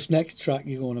 this next track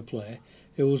you're going to play,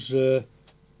 it was the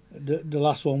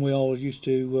last one we always used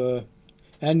to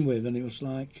end with, and it was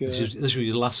like this was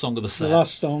your last song of the the set.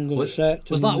 last song of the set.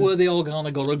 Was and, that where they all kind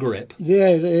of got a grip?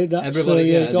 Yeah, that's Everybody,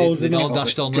 it always they'd all remained-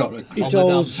 dashed on the It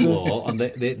always- dance floor, and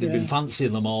they'd Yeah. been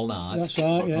fancying them all night. That's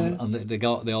right, yeah. And they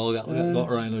all got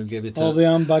around and gave it all to. the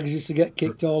handbags used to get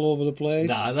kicked all over the place.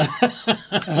 Nah,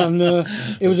 And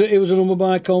it was a number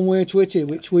by Conway Twitty,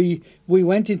 which we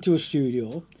went into a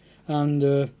studio,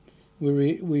 and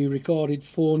we recorded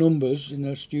 4 numbers in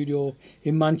a studio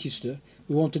in Manchester.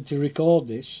 We wanted to record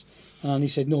this, and he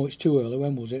said, no, it's too early.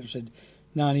 When was it? I said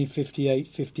 1958,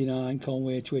 59,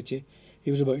 Conway Twitty.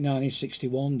 It was about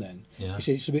 1961 then. Yeah. He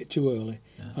said it's a bit too early.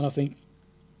 Yeah. And I think,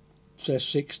 say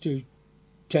 6 to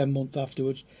 10 months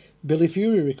afterwards, Billy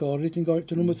Fury recorded it and got it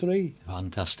to number 3.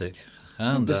 Fantastic.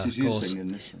 And This is of you course, singing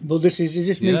this one. But this is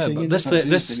me yeah, singing. but this That's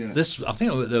you singing it. I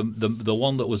think the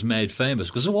one that was made famous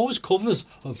because there were always covers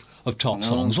of top know.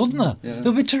 songs, wasn't there? Yeah.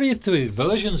 There'll be 3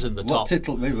 versions in the What top.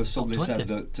 tickled me was somebody top said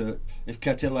 20. that if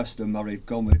Ketty Lester married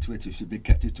Conway Twitty, she'd be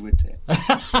Ketty Twitty.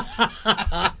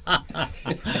 I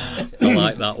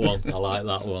like that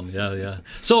one. Yeah.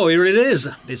 So here it is.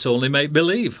 It's only make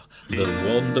believe. The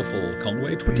wonderful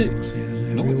Conway Twitty.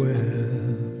 Everywhere.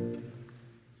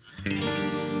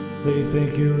 They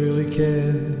think you really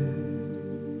care,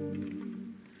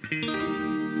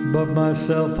 but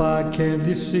myself I can't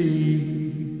deceive.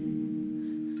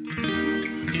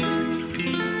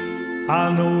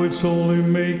 I know it's only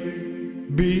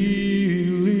make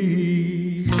believe.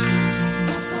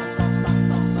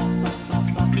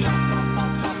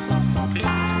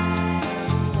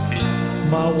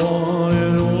 My one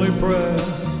and only prayer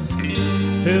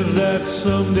is that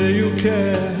someday you'll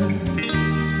care.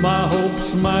 My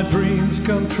hopes, my dreams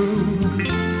come true.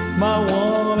 My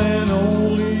one and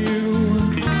only you.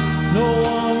 No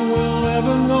one will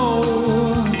ever know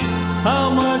how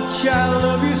much I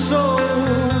love you so.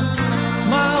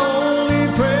 My only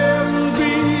prayer will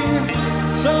be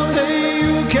someday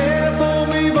you'll care for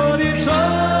me, but it's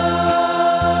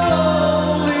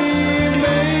only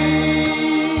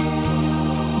make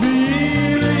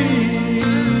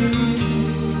believe.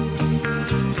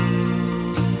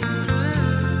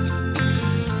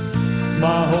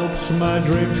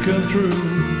 dreams come true.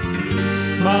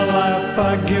 My life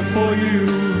I give for you.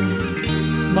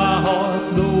 My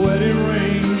heart, the wedding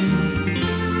ring.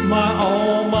 My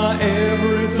all, my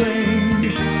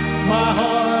everything. My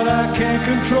heart I can't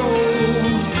control.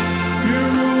 You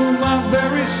rule my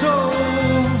very soul.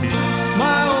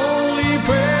 My only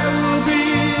prayer will be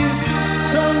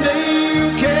someday you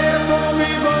care for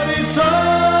me, but it's only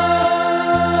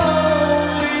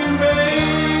make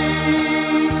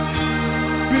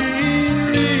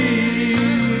believe.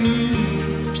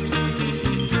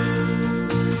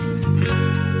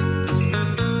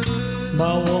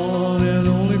 My one and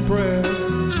only prayer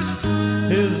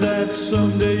is that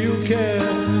someday you'll care.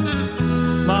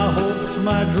 My hopes,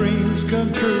 my dreams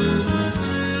come true.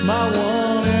 My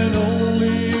one and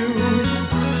only you.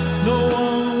 No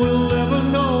one will ever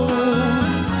know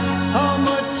how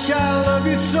much I love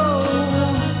you so.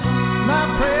 My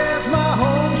prayers, my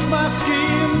hopes, my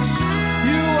schemes,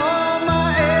 you are my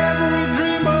every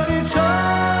dream, but it's only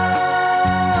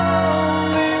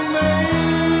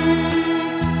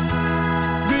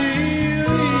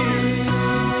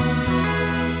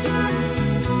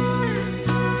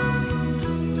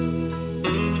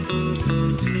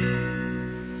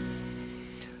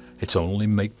It's only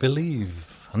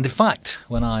make-believe. And in fact,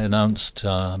 when I announced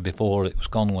before it was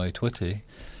Conway Twitty,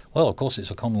 well, of course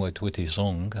it's a Conway Twitty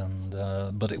song,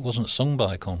 and but it wasn't sung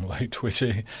by Conway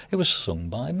Twitty. It was sung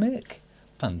by Mick.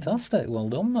 Fantastic. Well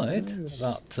done, mate.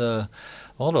 That,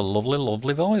 what a lovely,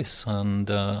 lovely voice. And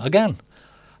again,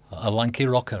 a lanky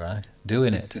rocker, eh?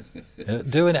 Doing it.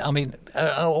 Doing it. I mean,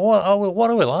 what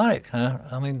are we like?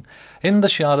 I mean, in the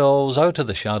shadows, out of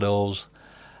the shadows,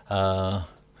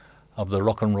 of the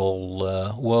rock and roll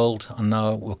world, and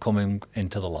now we're coming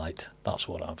into the light. That's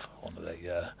what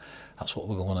that's what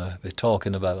we're going to be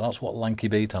talking about. That's what Lanky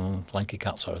Beat and Lanky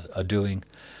Cats are doing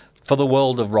for the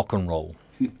world of rock and roll.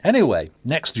 Anyway,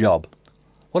 next job.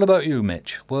 What about you,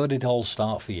 Mitch? Where did it all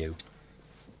start for you?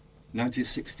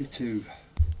 1962.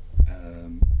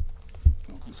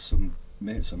 Some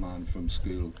mates of mine from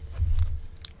school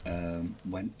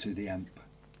went to the Amp.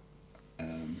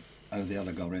 How they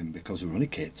had got in, because we were only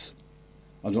kids.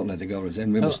 I don't know, they got us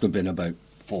in. We must have been about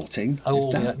 14. How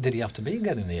old did he have to be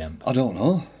getting the Amp? I don't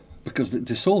know, because did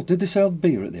they sell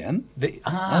beer at the Amp?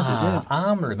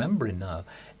 I'm remembering now.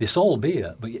 They sold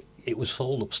beer, but it was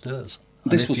sold upstairs.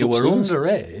 And This if was you were upstairs?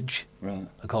 underage, Right.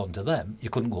 according to them, you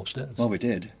couldn't go upstairs. Well, we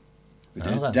did. We Oh,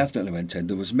 did. then. Definitely went in.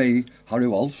 There was me, Harry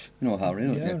Walsh, you know Harry,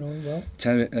 don't Yeah, I you? know well.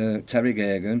 Terry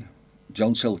Gagan,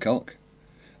 John Silcock.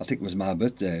 I think it was my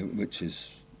birthday, which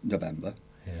is November.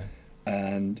 Yeah.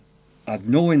 And I had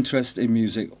no interest in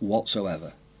music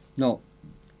whatsoever. Not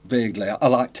vaguely. I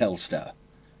like Telstar.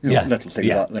 You know, Yeah, little things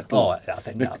yeah. like little. Oh, I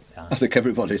think that, yeah. I think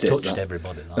everybody did Touched that.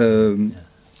 everybody. That. Um, Yeah.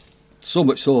 So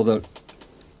much so that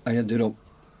I ended up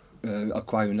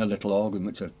acquiring a little organ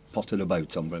which I potted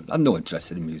about on, but I had no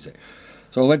interest in music.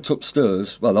 So I went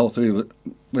upstairs. Well, all three of us,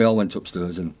 we all went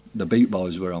upstairs, and the Beat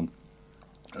Boys were on.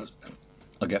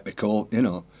 I get my coat, you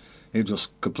know. He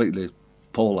just completely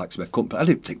poleaxed me. I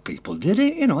didn't think people did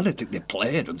it, you know. I didn't think they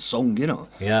played and sung, you know.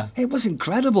 Yeah. It was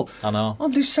incredible. I know. Oh,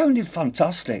 they sounded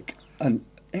fantastic. And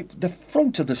the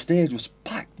front of the stage was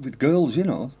packed with girls, you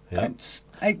know. Yeah. And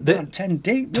 8, 9, 10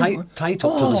 deep. you know. Tight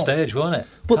up to the stage, wasn't it?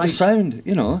 But tight. the sound,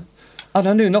 you know. And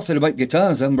I knew nothing about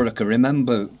guitars then, but I can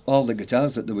remember all the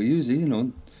guitars that they were using, you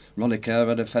know. Ronnie Kerr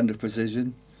had a Fender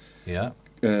Precision. Yeah.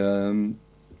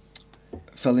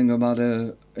 Fillingham had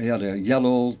a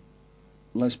yellow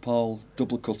Les Paul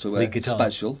double cutaway Lead guitar.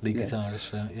 special. Lead yeah.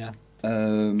 guitarist, yeah.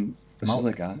 This Malk.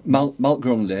 other guy, Malk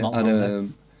Grundy, Malk had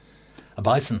Grundy. A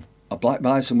bison. a black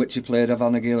bison which he played a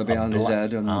Van Gila behind his black-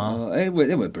 head, and they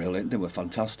were brilliant. They were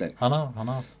fantastic. I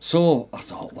know. So I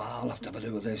thought, wow, I'll have to have a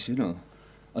do with this, you know.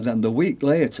 And then the week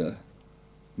later,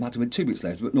 might have been 2 weeks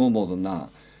later, but no more than that,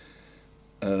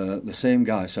 the same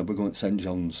guy said, we're going to St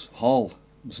John's Hall.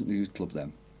 Wasn't the youth club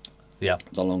then? Yeah.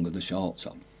 The longer the shorts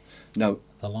on. Now,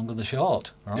 The longer the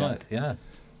short. Right, yeah.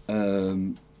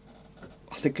 I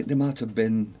think they might have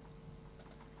been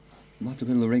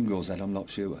Laringo's then, I'm not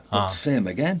sure. But same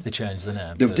again. They changed the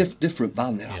name. They were different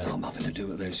band. I Yeah. thought, I'm having to do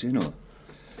with this, you know.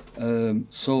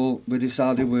 So we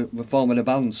decided we're forming a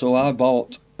band. So I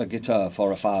bought a guitar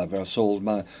for a £5. I sold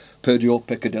my Purdue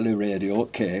Piccadilly radio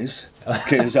at Kay's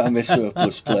Army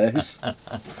Surplus place,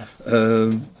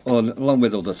 along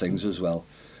with other things as well.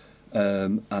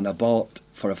 And I bought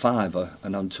for a £5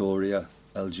 an Antoria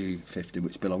LG50,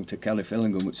 which belonged to Kelly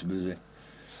Fillingham, which was a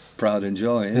pride and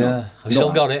joy. You know. Have you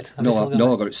still got it? I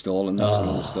got it stolen. That's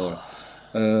another story.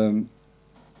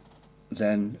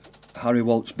 Then Harry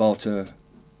Walsh bought a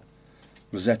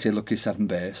Rossetti Lucky 7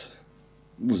 bass,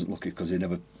 wasn't lucky because he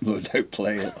never learned how to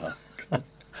play it.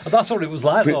 That's what it was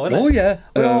like, though, isn't it? Oh yeah,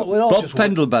 We all Bob just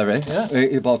Pendlebury. Yeah.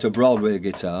 He bought a Broadway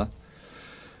guitar,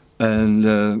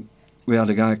 and we had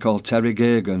a guy called Terry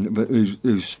Gagan, but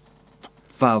whose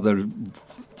father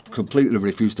completely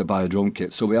refused to buy a drum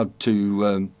kit, so we had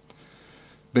 2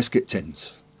 biscuit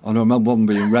tins. And I remember one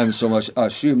being round, so I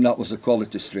assumed that was a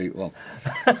Quality Street one.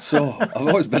 So I've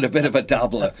always been a bit of a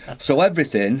dabbler. So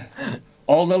everything,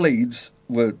 all the leads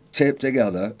were taped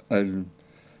together and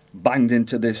banged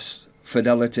into this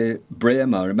Fidelity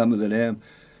Brahma, I remember the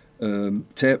name,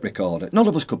 tape recorder. None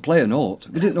of us could play a note.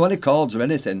 We didn't know any chords or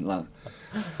anything like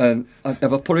that. And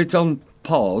if I put it on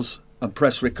pause and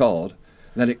press record,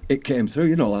 then it came through,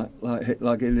 you know, like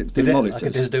in the monitors.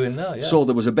 Like it is doing now, yeah. So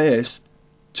there was a bass,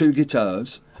 2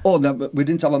 guitars. Oh, no, but we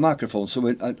didn't have a microphone,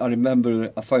 so I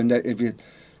remember I found out if you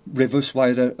reverse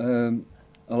wired a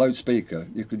loudspeaker,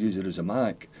 you could use it as a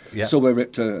mic. Yeah. So we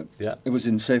ripped it was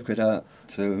in Sacred Heart.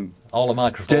 All the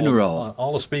microphone, dinner hall.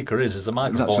 all the speaker is a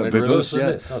microphone. That's in reverse, isn't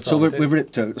yeah. it? That's So all we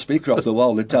ripped a speaker off the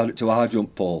wall and tied it to a high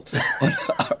jump pole.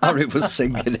 Harry was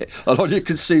singing it, and all you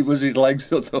could see was his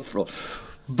legs at the front.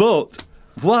 But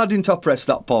why didn't I press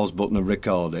that pause button and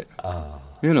record it?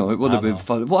 You know, it would have been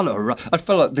fun. I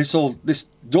felt like this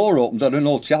door opened and an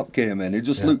old chap came in. He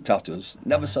just looked at us,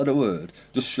 never said a word,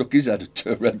 just shook his head and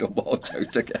turned around and walked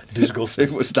out again. Disgusting.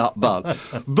 It was that bad.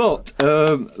 But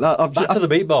back to the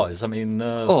Beat Boys. I mean,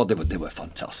 they were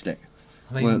fantastic.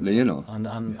 Weren't they? You know,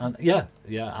 and yeah.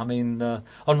 I mean,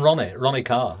 on Ronnie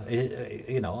Carr,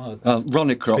 you know,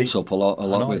 Ronnie crops up a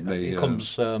lot with me. He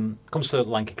comes to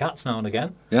Lanky Cats now and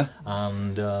again. Yeah,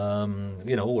 and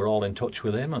you know, we're all in touch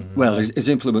with him. And his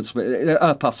influence,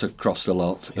 our paths have crossed a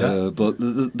lot. Yeah. But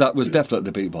that was definitely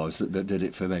the Beat Boys that did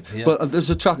it for me. Yeah. But there's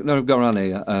a track that I've got on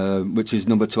here, which is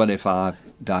number 25,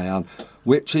 Diane,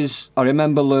 which is I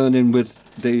remember learning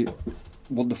with the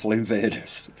Wonderful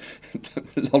Invaders.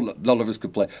 None of us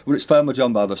could play. Well, it's Farmer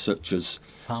John by the Sutchers.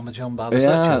 Farmer John by the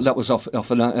Sutchers? Yeah, that was off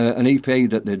an EP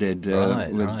that they did. Right.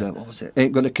 What was it?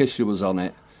 Ain't Gonna Kiss You was on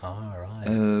it. Oh, right.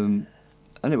 And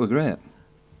it was great.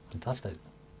 Fantastic.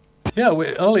 Yeah,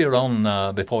 earlier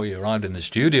on, before you arrived in the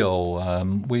studio,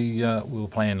 we were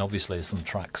playing obviously some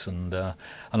tracks, and an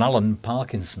Alan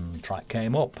Parkinson track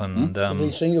came up, and the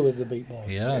lead singer with the Beat Boys.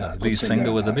 Yeah, lead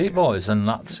singer with the Beat Boys, and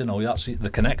that's that's the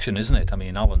connection, isn't it? I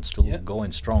mean, Alan's still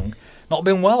going strong. Not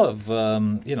been well of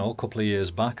a couple of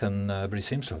years back, and but he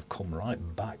seems to have come right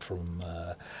back from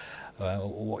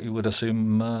what you would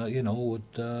assume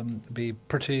would be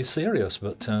pretty serious,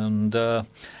 but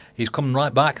he's coming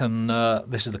right back, and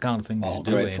this is the kind of thing he's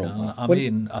doing.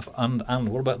 And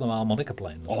what about the harmonica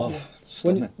playing?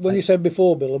 When you said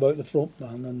before, Bill, about the front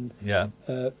man,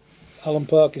 and Alan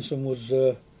Parkinson was,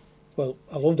 I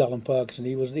loved Alan Parkinson.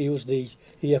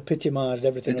 He epitomised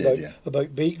everything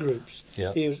about beat groups.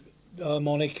 Yeah. He was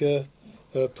harmonica,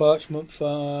 Parchment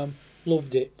Farm,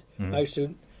 loved it. I used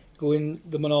to go in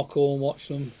the Monaco and watch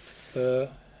them.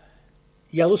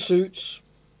 Yellow Suits.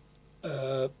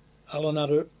 Alan had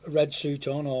a red suit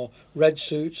on, or red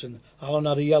suits, and Alan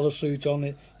had a yellow suit on.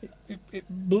 It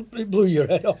blew your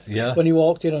head off when he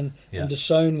walked in, and the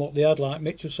sound, what they had, like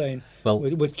Mitch was saying,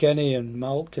 with Kenny and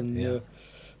Malk and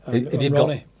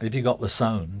Ronnie. If you got the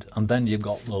sound, and then you've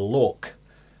got the look.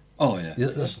 Oh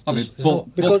yeah, I mean,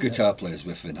 both guitar players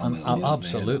were phenomenal.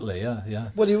 Absolutely,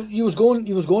 yeah. Well, he was going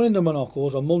in the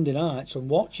Monacos on Monday nights and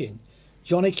watching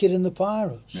Johnny Kidd and the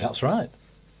Pirates. That's right.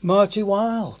 Marty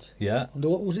Wilde. Yeah. And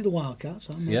what was it, the Wildcats?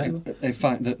 In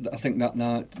fact, I think that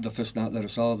night, the first night that I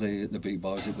saw the Beat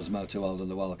Boys, it was Marty Wilde and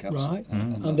the Wildcats. Right.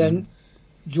 And then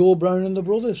Joe Brown and the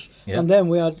Brothers. Yeah. And then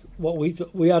we had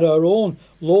we had our own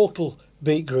local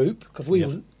beat group, because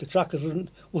the Trackers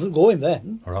wasn't going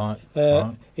then. Right.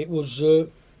 It was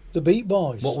the Beat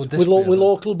Boys. What would this with be?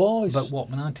 local boys. But what,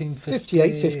 1950?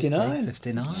 58, 59.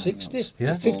 59. 60.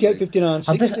 Yeah. 58, 59,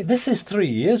 60. And this is 3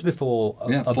 years before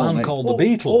a band called the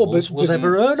Beatles was before,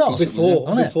 ever heard of.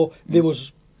 Before there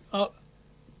was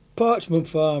Parchment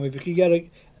Farm. If you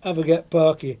could ever get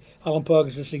Parky, Alan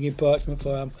Parkinson singing Parchment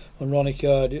Farm and Ronnie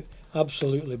Carr,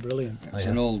 absolutely brilliant. It's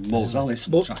an old Mose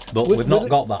Allison track. But we've not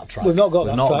got that track. We've not got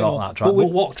that track.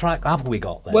 But what track have we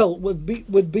got then? Well,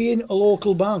 with being a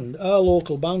local band, our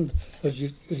local band, as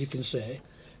you can say,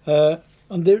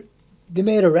 and they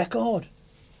made a record.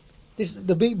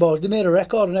 The Beat Boys, they made a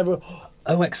record, and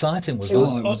How exciting was It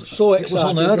that? was so It was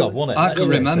exciting. unheard of, wasn't it? I can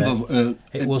remember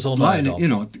It was lying,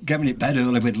 unheard of. getting it bed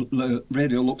early with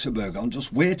Radio Luxembourg on,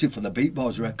 just waiting for the Beat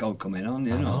Boys record coming on,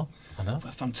 you know. I know.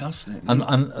 Fantastic. And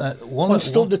one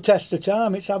stood the test of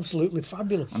time. It's absolutely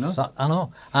fabulous. I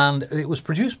know. And it was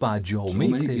produced by Joe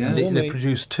Meek. They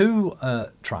produced 2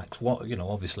 tracks.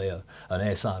 Obviously an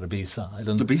A side, a B side.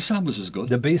 And the B side was as good.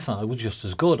 The B side was just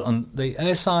as good. And the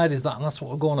A side is that, and that's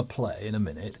what we're going to play in a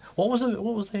minute. What was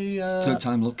the Third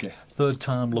Time Lucky? Third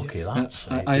Time Lucky. That's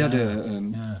it. I had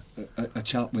a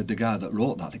chat with the guy that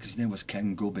wrote that. I think his name was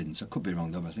Ken Gubbins. I could be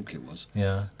wrong though. I think it was.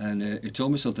 Yeah. And he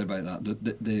told me something about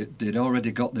that. They'd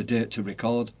already got the date to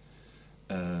record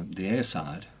the A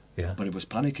side, but he was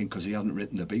panicking because he hadn't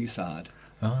written the B side.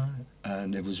 Right.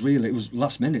 And it was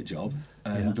last minute job,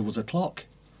 and there was a clock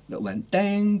that went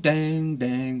dang, dang,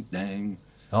 dang, dang.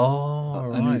 Oh,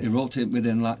 right. And he wrote it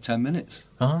within like 10 minutes.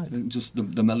 Right. Just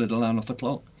the melody line off the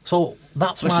clock. So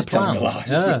that's my plan.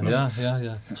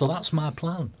 Yeah. So that's my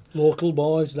plan. Local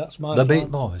boys, that's my plan. The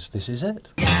Beat Boys, this is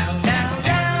it.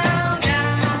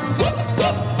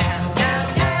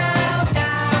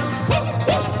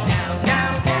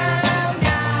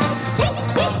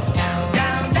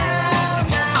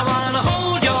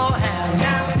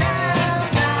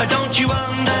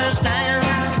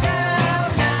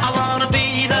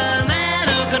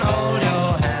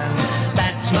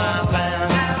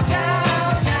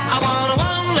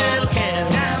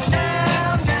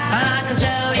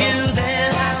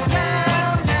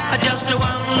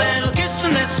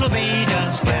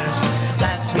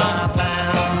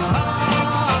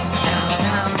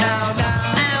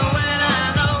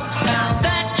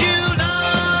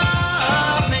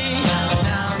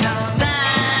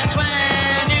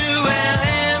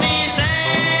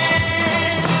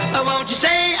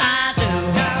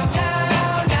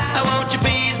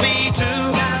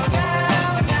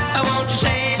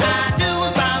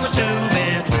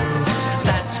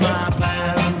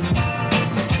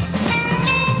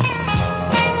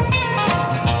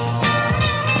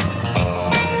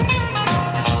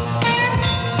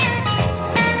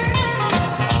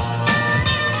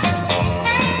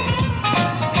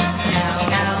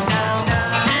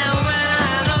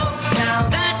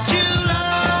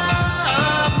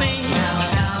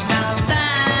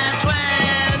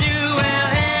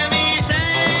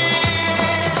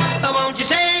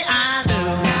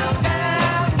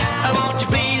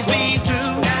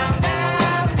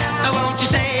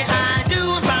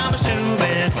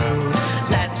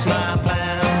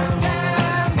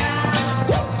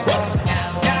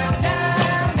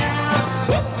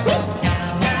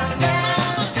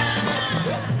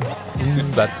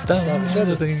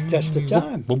 Test of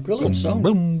time. Brilliant song.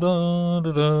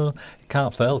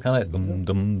 Can't fail, can it?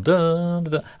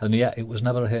 And yet it was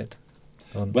never a hit.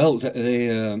 Well,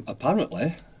 they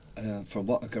apparently, from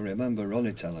what I can remember,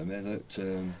 Ronnie telling me that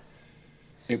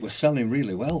it was selling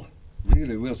really well.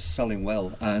 Really was selling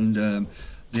well. And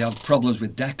they had problems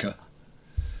with Decca.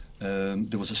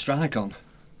 There was a strike on.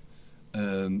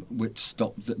 Which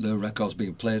stopped the records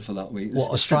being played for that week.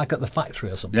 What, a strike at the factory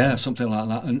or something? Yeah, something like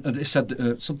that. And they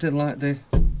said something like there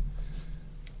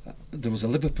was a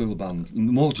Liverpool band,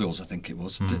 Mojo's I think it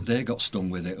was, they got stung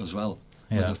with it as well.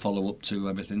 With the follow-up to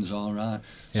Everything's All Right.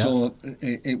 Yeah. So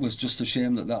it was just a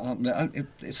shame that happened.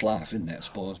 It's life, isn't it, I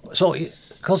suppose? So,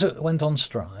 because they went on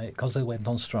strike,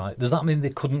 does that mean they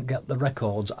couldn't get the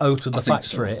records out of the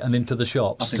factory and into the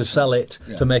shops to sell it,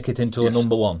 to make it into a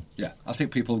number one? Yeah, I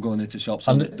think people were going into shops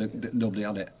and nobody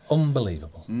had it.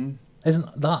 Unbelievable.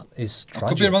 Isn't that is tragic? I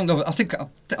could be wrong though. I think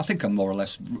I'm more or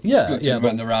less skirting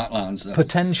around the right lines there.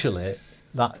 Potentially,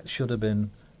 that should have been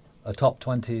a top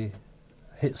 20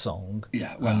 hit song.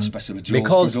 Yeah, well, especially with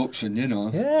Joe's production, you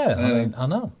know. Yeah, I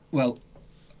know. Well,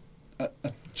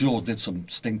 Joe did some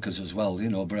stinkers as well, you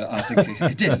know, but I think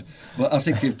he did. But I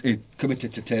think he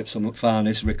committed to tape some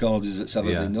finest recordings that's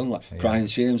ever been done, like Crying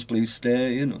Shames, Please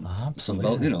Stay, you know.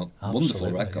 Absolutely. Wonderful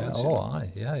records. Yeah. Oh, aye,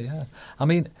 yeah. I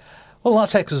mean, well, that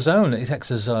takes us down. It takes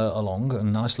us along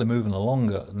and nicely moving along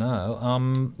now.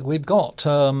 We've got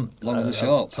Long and the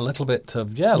Short. A little bit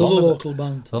of the local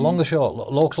band. The Long and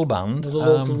Short local band. The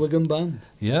local Wigan band.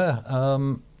 Yeah,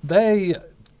 they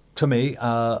to me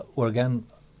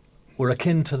were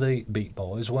akin to the Beat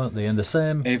Boys, weren't they? In the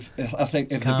same. I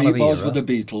think if the Beat Boys were the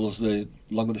Beatles, the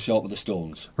Long and the Short were the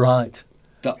Stones. Right.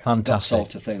 Fantastic. That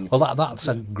sort of thing. Well, that's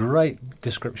a great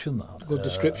description. That good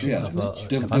description.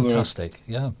 Fantastic.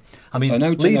 Yeah. I mean,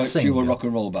 lead singer, pure rock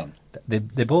and roll band.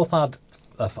 They both had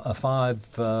a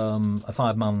five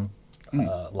man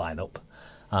lineup,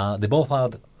 They both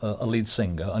had a lead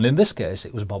singer, and in this case,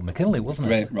 it was Bob McKinley, wasn't it?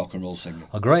 Great rock and roll singer.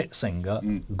 A great singer,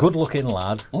 good-looking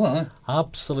lad. Oh, aye.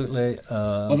 Absolutely.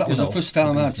 Well, that was the first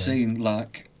time I'd seen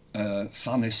like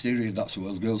fan hysteria. That's the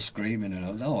word, girls screaming, and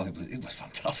it was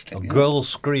fantastic. Girls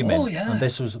screaming. Oh yeah. And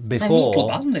this was From before. local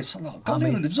band. It's God,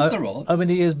 it was up the road. How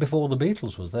many years before the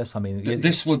Beatles was this? I mean,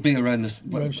 This would be around the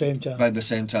same time. Around the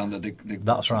same time that they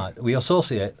That's right. We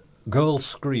associate girls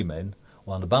screaming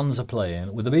when the bands are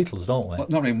playing with the Beatles, don't we? But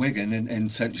not in Wigan, in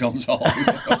St John's Hall.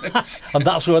 And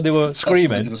that's where they were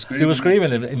screaming. They were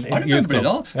screaming in I remember youth it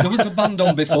all. club. There was a band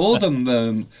on before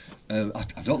them. I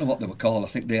don't know what they were called. I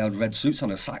think they had red suits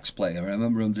on, a sax player. I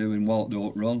remember them doing Walk,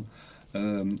 Don't Run.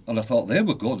 And I thought they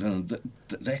were good. And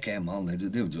they came on.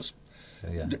 They were just...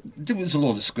 Yeah. There was a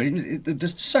load of screaming. The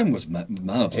sound was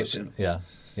marvellous. Yeah.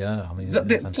 I mean,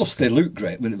 Plus, they looked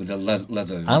great with the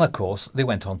leather. And of course, they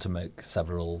went on to make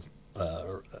several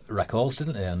records,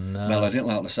 didn't they? And, well, I didn't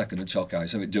like the second of Chalk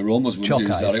Ice. I mean, Jerome's wouldn't Chalk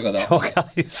use that. Chalk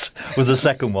Ice was the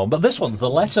second one, but this one's The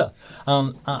Letter.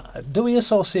 Do we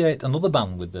associate another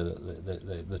band with the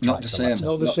track? Not the same. Letter?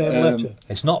 Not the same letter.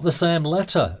 It's not the same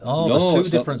letter. Oh, No, there's it's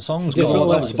two not. different songs. Different going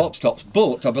on. That was Box Tops,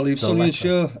 but I believe The Sonny and Letter.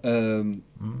 Cher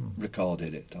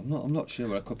recorded it. I'm not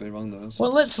sure. I could be wrong though.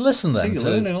 Well, let's listen then. See, you're to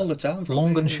learning all the time. from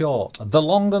Long me. and Short. The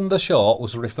Long and the Short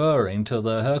was referring to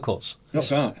their haircuts.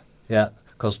 That's right. Yeah,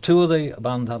 because two of the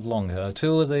band had long hair,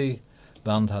 two of the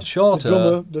band had short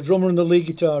hair. The drummer and the lead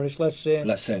guitarist, let's say,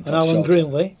 Let's say, and Alan short.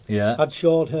 Grinley Yeah, had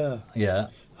short hair. yeah.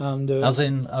 And As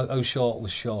in, how short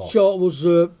was short? short was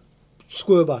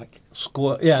square back.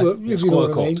 Square, yeah, Square, if you know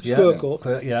what I mean. yeah. Square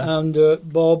cut. Yeah, And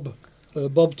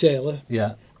Bob Taylor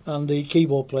yeah, and the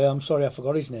keyboard player, I'm sorry I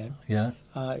forgot his name, yeah.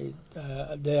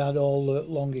 they had all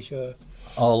longish hair.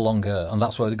 All long hair, and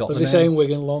that's where they got As the they say name. in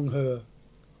Wigan, long hair.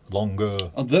 Longer.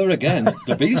 And there again,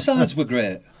 the B-sides were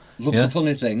great. Love's Yeah. a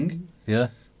Funny Thing. Yeah,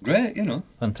 Great, you know.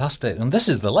 fantastic. And this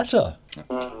is The Letter.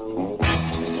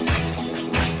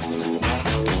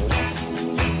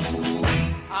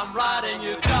 I'm writing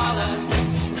you, darling,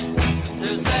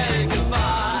 to say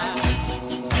goodbye.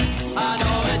 I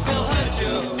know it will hurt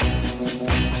you.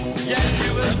 Yes,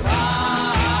 you will cry.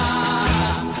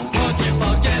 Won't you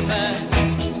forgive me?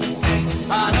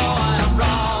 I know I am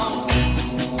wrong.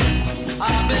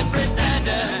 I've been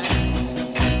pretending.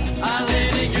 I'm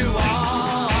leading you on.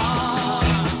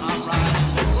 I'm writing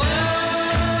this letter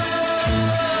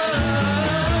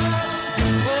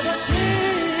with a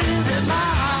tear in my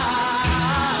eye.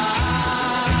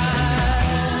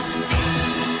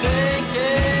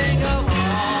 Thinking of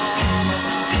all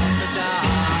the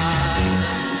time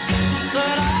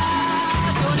that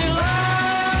I couldn't love.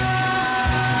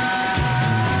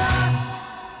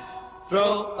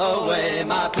 Throw away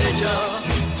my picture,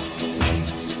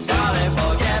 darling,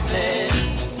 forget me.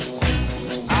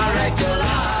 I wrecked your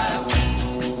life,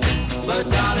 but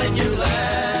darling, you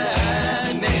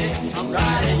let me. I'm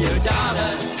writing you,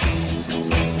 darling,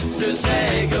 to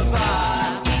say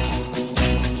goodbye.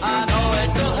 I know it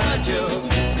will hurt you.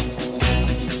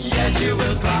 Yes, you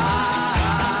will cry.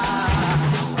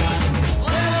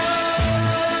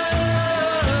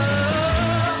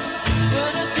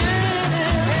 With a tear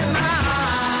in my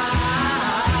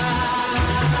eye,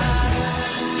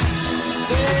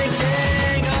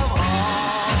 thinking of all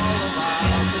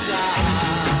about the time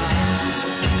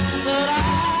that I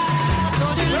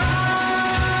couldn't write.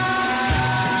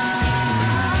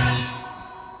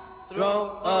 Throw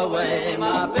away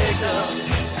my picture,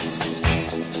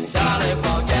 darling,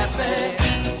 forget me.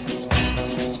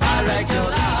 I wrecked your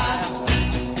life,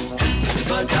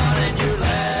 but darling, you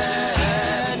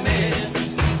let me.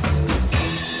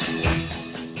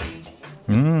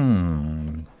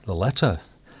 The Letter.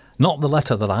 Not the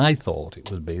letter that I thought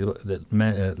it would be, that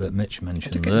Mitch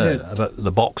mentioned think it there, made- about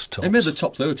the box tops. It made the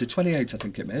top 30, 28 I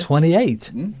think it made.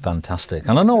 28. Fantastic.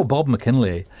 And I know Bob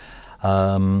McKinley,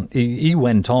 he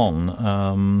went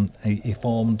on, he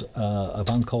formed a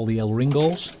band called the El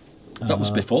Ringos. That was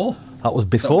before. That was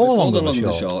before Long and the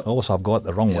Short. Short. Oh, so I've got it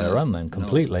the wrong way Yeah, around then, no.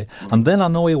 completely. And then I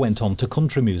know he went on to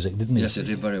country music, didn't he? Yes, it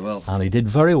did very well. And he did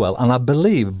very well. And I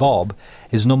believe Bob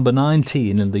is number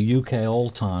 19 in the UK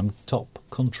all-time top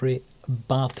country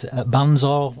bands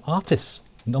or artists.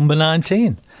 Number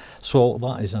 19. So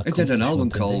that is a It did an album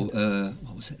accomplishment called,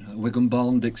 what was it? Wigan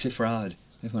Born, Dixie Fried.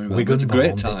 If I remember. Wigan It's a great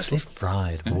Born, title. Dixie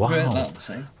Fried. Great Wow. that,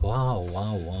 see?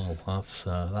 Wow.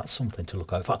 That's something to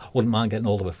look out for. Wouldn't mind getting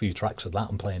hold of a few tracks of that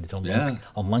and playing it on Yeah.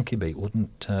 on Lanky Beat,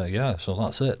 wouldn't? Yeah, so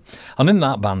that's it. And in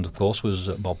that band, of course, was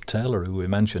Bob Taylor, who we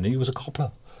mentioned. He was a copper.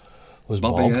 Was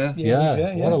Bobby, Bob. yeah. Yeah.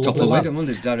 Yeah, What a Top lovely of lad. Wigan, one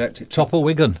they directed. Top of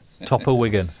Wigan. Top of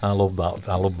Wigan. I love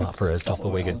that phrase, Top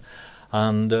of Wigan.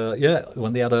 And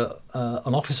when they had an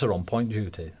officer on point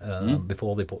duty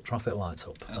before they put traffic lights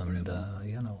up, and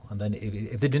then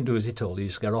if they didn't do as he told, he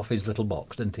used to get off his little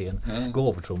box, didn't he, and go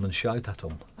over to them and shout at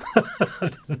them.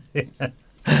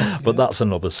 But that's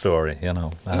another story, you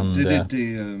know.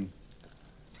 And,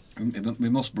 we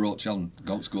must broach on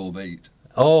Gonks Go Beat.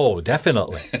 Oh,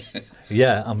 definitely.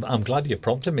 Yeah, I'm glad you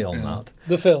prompted me on that.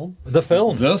 The film. The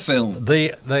film.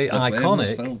 The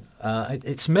iconic. film.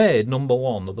 It's made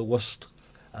 #1 of the worst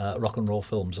rock and roll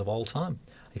films of all time.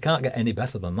 You can't get any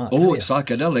better than that. Oh, it's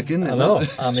psychedelic, isn't it? I know.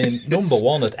 I mean,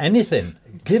 #1 at anything.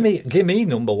 Give me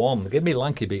 #1. Give me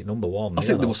Lanky Beat #1. I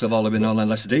think they must have all been on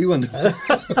LSD when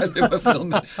they were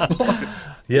filming.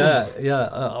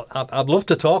 I'd love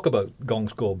to talk about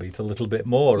Gonks Go Beat a little bit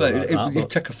more. You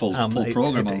take a full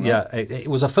programme on that. Yeah, it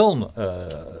was a film,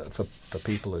 for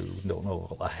people who don't know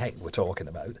what the heck we're talking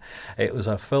about. It was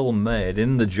a film made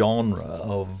in the genre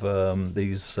of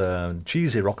these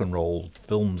cheesy rock and roll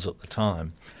films at the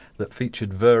time, that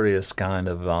featured various kind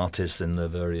of artists in their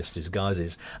various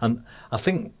disguises. And I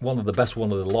think one of the best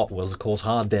one of the lot was, of course,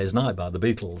 Hard Day's Night by the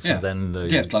Beatles. Yeah, and then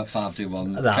Dave like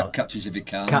 521, Catches If You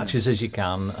Can. Catches As You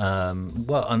Can.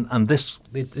 And this,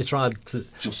 they tried to...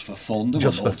 Just for fun.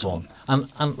 Just for fun.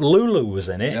 And Lulu was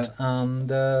in it, and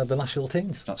the Nashville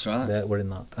Teens. That's right. They were in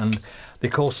that. And, of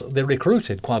course, they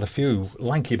recruited quite a few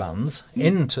lanky bands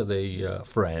into the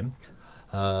frame.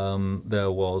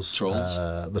 There was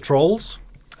the Trolls.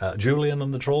 Julian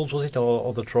and the Trolls, was it,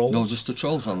 or the Trolls? No, just the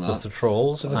Trolls on that. Just the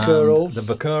Trolls. The Vaqueros. The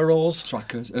Vaqueros.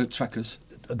 Trackers.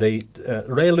 The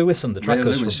Ray Lewis and the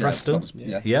Trackers from Preston.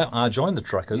 I joined the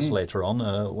Trackers later on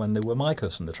when they were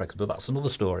Micus and the Trackers, but that's another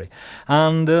story.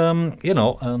 And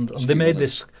and they made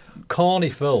this corny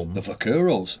film. The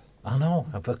Vaqueros. I know,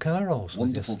 Vaqueros.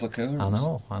 Wonderful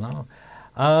Vaqueros. I know.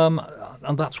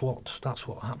 And that's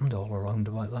what happened all around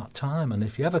about that time. And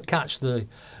if you ever catch the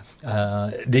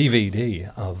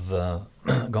DVD of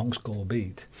Gonks Go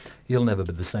Beat, you'll never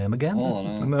be the same again.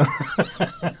 Oh, no.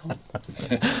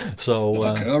 So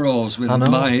the Vaqueros with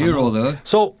my hero there.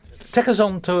 So take us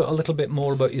on to a little bit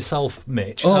more about yourself,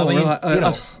 Mitch. Oh, I mean,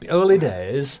 right. Early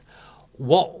days,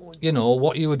 what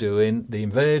you were doing, the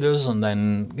Invaders, and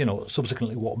then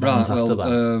subsequently what bands after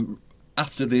that.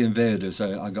 After the Invaders,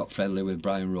 I got friendly with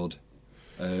Brian Rudd,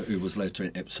 who was later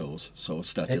in Ipsos, so I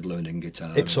started learning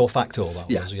guitar. Ipso facto, that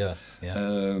was, yeah.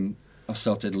 I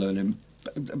started learning.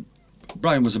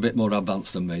 Brian was a bit more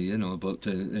advanced than me, but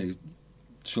he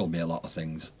showed me a lot of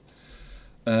things.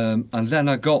 And then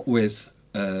I got with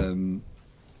a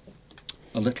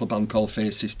little band called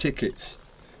Faces Tickets,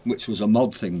 which was a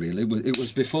mod thing, really. It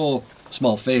was before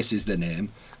Small Faces, the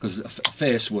name, because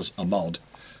Face was a mod.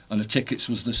 And the Tickets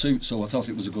was the suit, so I thought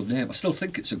it was a good name. I still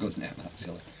think it's a good name,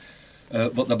 actually.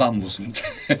 But the band wasn't.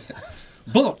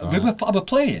 But I was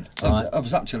playing. I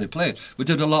was actually playing. We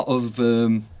did a lot of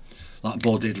like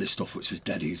Bo Diddley stuff, which was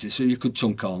dead easy. So you could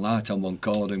chunk all night on one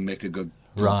chord and make a good...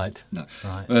 Right. No.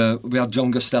 Right. We had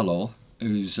John Costello,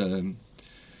 who's in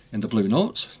the Blue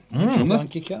Notes. Drummer.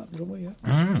 Lanky Cat drummer, yeah.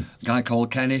 A guy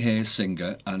called Kenny Hayes,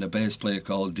 singer, and a bass player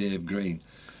called Dave Green,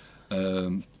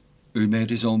 who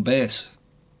made his own bass.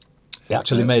 He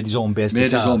actually made his own bass guitar.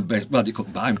 Made his own bass. Well, you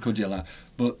couldn't buy them, could you? Like?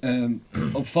 But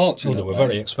unfortunately... Well, they were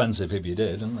very expensive if you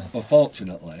did, didn't they?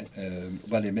 Unfortunately,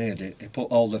 when he made it, he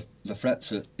put all the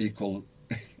frets at equal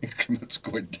increments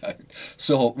going down.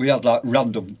 So we had like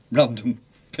random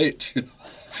pitch,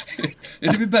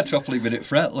 It'd be better off leaving it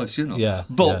fretless, Yeah.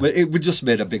 But we just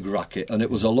made a big racket, and it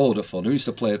was a load of fun. We used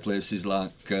to play places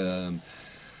like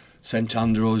St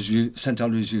Andrews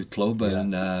Youth Club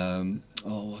and...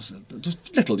 was it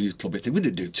just little youth clubby thing? We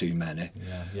didn't do too many.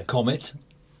 Yeah. Comet?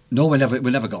 No, we never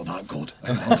got that good.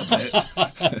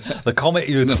 The Comet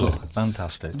Youth Club,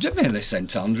 fantastic. Mainly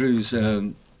St Andrews.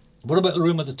 What about the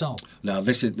Room at the Top? No,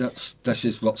 this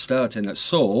is what's starting at.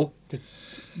 So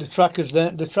the Trackers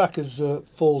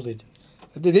folded.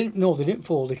 They didn't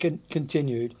fold. They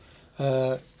continued.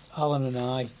 Alan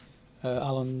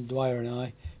Dwyer and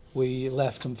I, we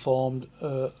left and formed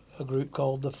a group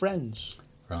called the Friends.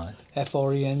 Right.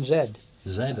 FRENZ.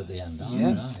 Z at the end. Oh,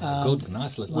 yeah. Right. Good,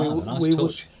 nice little line, nice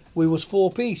touch. We was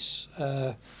 4-piece.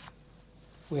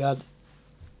 We had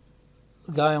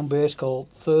a guy on bass called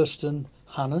Thurston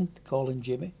Hannan, call him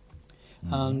Jimmy,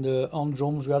 and on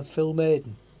drums we had Phil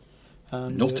Maiden.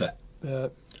 And Nutter.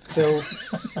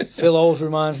 Phil always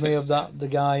reminds me of the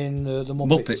guy in the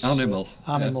Muppets. Animal.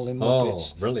 Animal in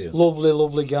Muppets. Oh, brilliant.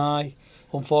 Lovely guy.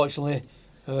 Unfortunately,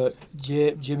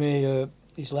 Jimmy,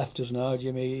 he's left us now.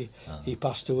 Jimmy, he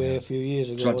passed away a few years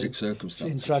ago. Tragic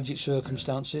circumstances. In tragic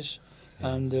circumstances.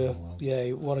 And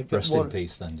what a rest in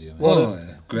peace then, do you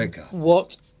mean? Great guy.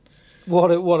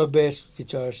 what a bass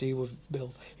guitarist he was,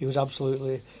 Bill. He was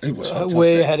absolutely It was fantastic.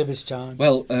 way ahead of his time.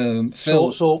 Well,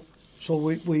 Phil. So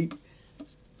we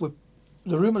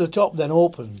the room at the top then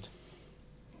opened,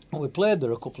 and we played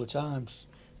there a couple of times,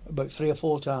 about 3 or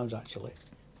 4 times actually,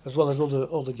 as well as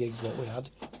other gigs that we had,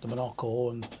 the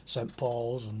Monaco and St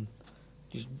Paul's, and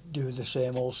just doing the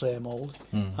same old.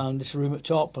 And this room at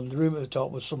top, and the room at the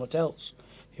top was somewhat else.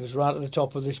 It was right at the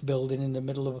top of this building in the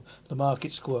middle of the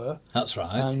Market Square. That's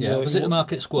right. And, yeah. Was it the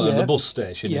Market Square, yeah. the bus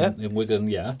station in Wigan?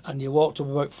 Yeah. And you walked up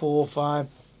about 4 or 5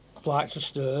 flights of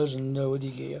stairs, and with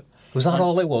your gear. Was that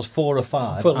all it was? 4 or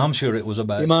 5? Well, I'm sure it was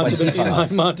about. It might have 25.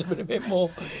 been a bit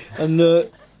more. And the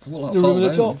room at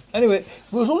the top. Anyway,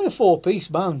 it was only a 4-piece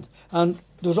band, and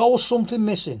there was always something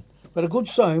missing. We had a good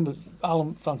sound, but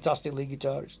Alan, fantastic lead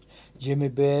guitarist, Jimmy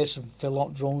bass, and Phil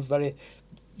on drums, very,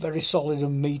 very solid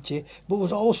and meaty. But there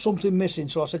was always something missing.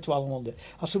 So I said to Alan one day,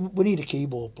 I said, we need a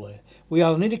keyboard player. We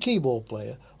either need a keyboard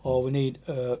player or we need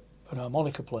an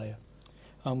harmonica player.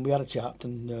 And we had a chat,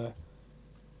 and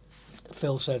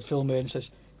Phil Main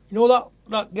says, you know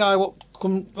that guy what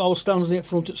always stands in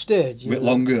front at stage? With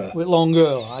long hair. With long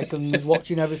hair, like, and was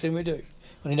watching everything we do.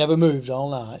 And he never moves all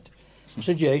night. I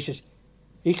said, yeah. He says,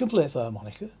 he can play the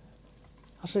harmonica.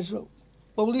 I says, well,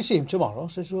 will you see him tomorrow? I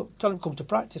says, well, tell him to come to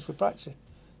practice. We're practicing.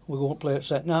 We're going to play at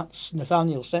St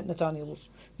Nathaniel's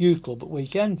Youth Club at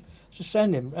weekend. So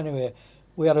send him. Anyway,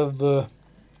 we had a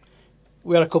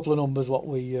couple of numbers what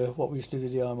we used to do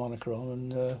the harmonica on,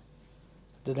 and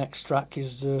the next track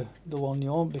is the one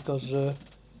you want, because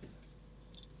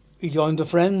he joined the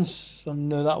Friends,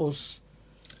 and that was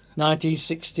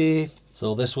 1960.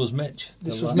 So this was Mitch.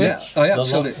 This was Mitch. Yeah,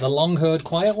 the long-haired,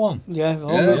 quiet one. Yeah, the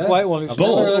long-haired, quiet one. I've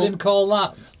never heard him call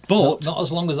that. But not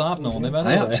as long as I've known him.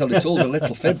 Anyway. I actually told a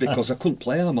little fib because I couldn't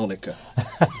play harmonica.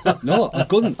 No, I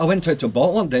couldn't. I went out to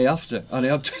bought one day after, and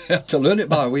I had to learn it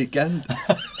by a weekend.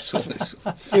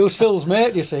 He was Phil's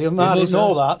mate, you see, and I didn't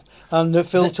know that. And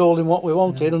Phil told him what we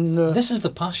wanted. And this is the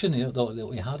passion that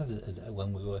we had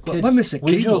when we were kids. When we said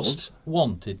keyboard, just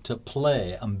wanted to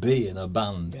play and be in a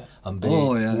band and be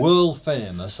yeah. world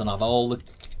famous and have all the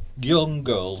young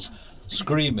girls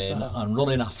screaming and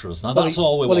running after us. Now that's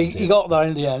all we wanted. He got there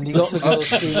in the end. He got the girls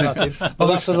screaming at him. But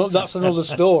that's another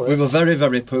story. We were very,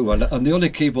 very poor, and the only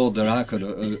keyboard that I could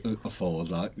afford,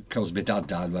 like, because my dad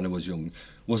died when I was young,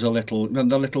 was remember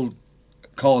the little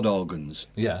chord organs,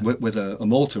 with a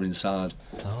motor inside,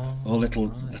 a little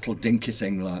dinky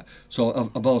thing like. So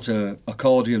I bought a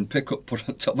accordion pickup put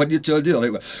on top. When you turned it on,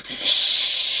 it went.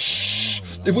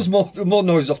 It was more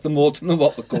noise off the motor than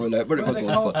what was coming out. But it was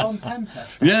going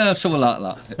for. Yeah, something like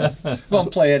that.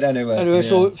 Won't play it anyway. Anyway,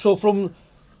 so from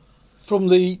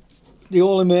the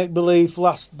Only Make Believe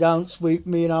Last Dance, me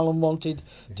and Alan wanted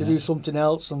to do something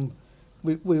else, and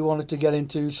we wanted to get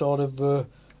into sort of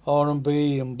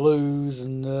R&B and blues,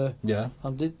 and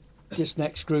this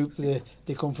next group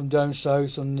they come from down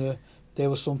south, and they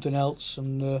were something else,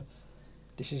 and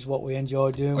this is what we enjoy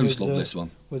doing. I just love this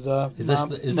one. With is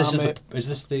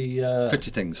this the Pretty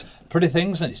Things? Pretty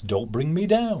Things, and it's Don't Bring Me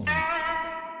Down. I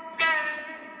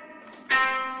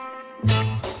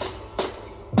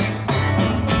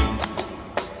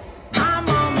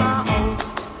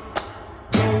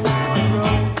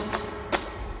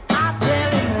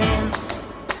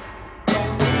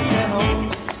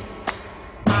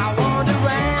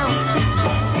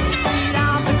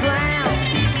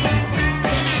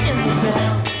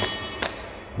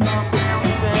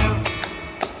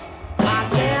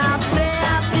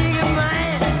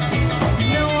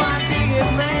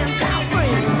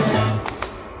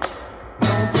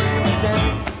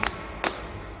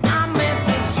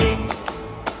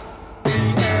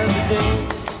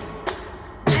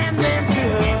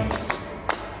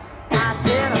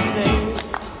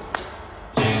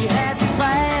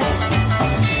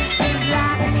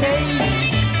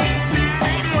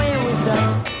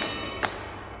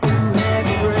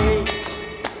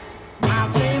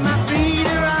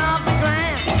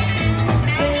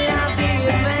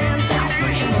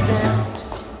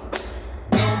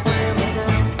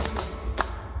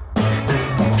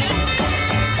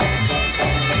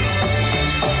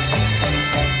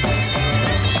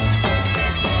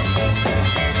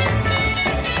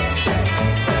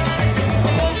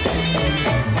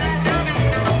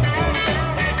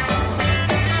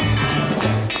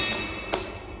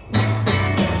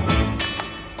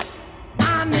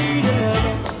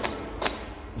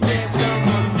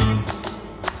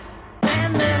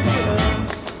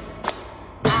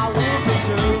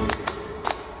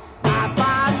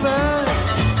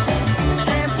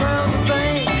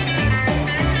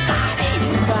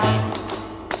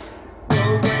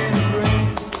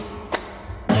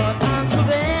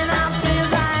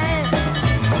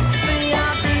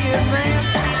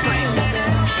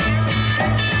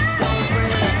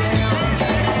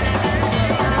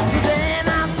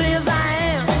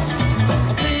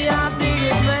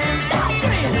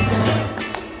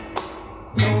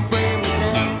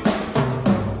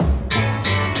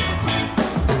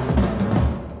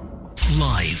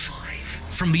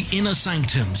from the inner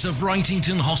sanctums of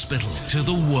Wrightington Hospital to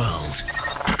the world.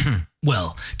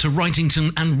 Well, to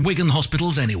Wrightington and Wigan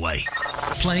hospitals anyway.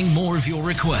 Playing more of your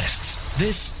requests.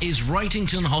 This is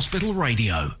Wrightington Hospital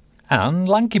Radio. And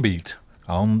Lanky Beat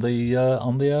on the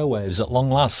airwaves at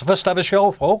long last. First ever show,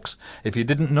 folks, if you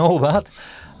didn't know that.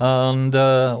 And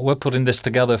we're putting this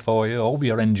together for you. Hope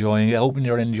you're enjoying it. Hope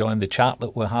you're enjoying the chat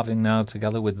that we're having now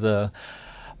together with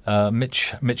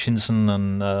Mitch Mitchinson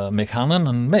and Mick Hannan.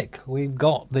 And Mick, we've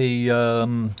got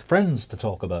the Friends to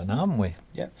talk about now, haven't we?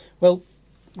 Yeah. Well,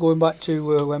 going back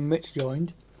to when Mitch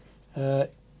joined,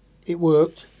 it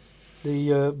worked.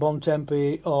 The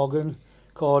Bontempi organ,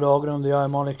 chord organ and the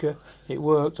harmonica, it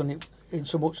worked, and it in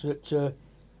so much that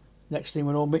next thing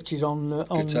we know, Mitch is on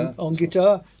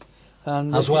guitar.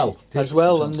 And as well,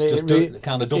 and just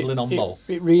kind of doubling on both.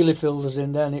 It really filled us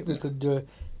in. Then we could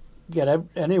get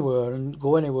anywhere and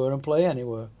go anywhere and play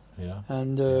anywhere. Yeah.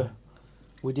 And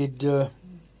we did the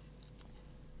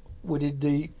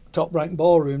top ranked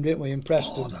ballroom, didn't we, in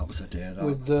Preston? Oh, that was a day. That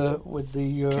with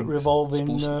the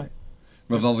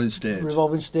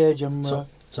revolving stage. And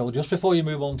so just before you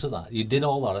move on to that, you did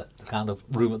all that at the kind of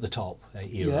room at the top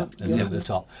era, at the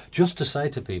top. Just to say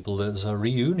to people, there's a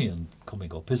reunion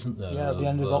coming up, isn't there? Yeah, at the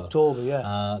end of October.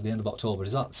 Yeah. The end of October.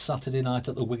 Is that Saturday night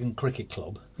at the Wigan Cricket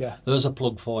Club? Yeah. There's a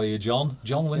plug for you, John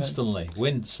Winstanley.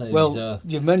 Wince. Well,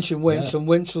 you've mentioned Wince, and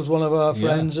Wince was one of our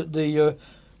friends at the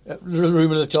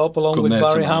room at the top, along with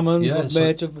Barry Hammond, and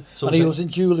he was in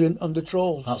Julian and the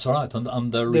Trolls. That's right, and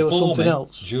they're reforming. There was something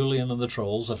else. Julian and the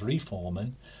Trolls are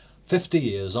reforming. 50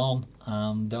 years on,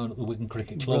 and down at the Wigan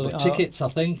Cricket Club. Brilliant. Tickets, I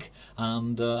think,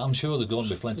 and I'm sure there's going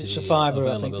to be plenty. It's a fiver,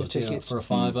 I think, the ticket for a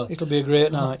fiver. It'll be a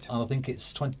great night. And I think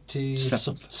it's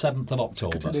 27th of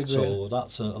October. So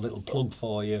that's a little plug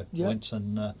for you,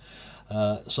 Winton.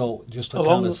 So just to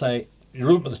kind of say,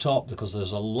 room at the top, because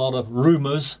there's a lot of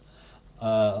rumours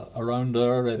around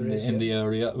there in the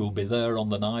area who'll be there on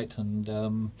the night, and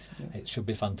it should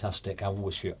be fantastic. I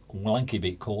wish you Lanky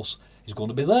Beat course is going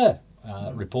to be there.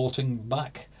 Reporting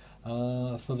back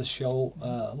for the show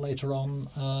later on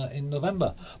in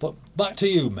November. But back to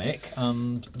you, Mick,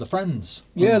 and the Friends.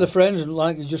 Yeah, the Friends, and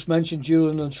like you just mentioned,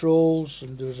 Julian and the Trolls,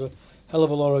 and there's a hell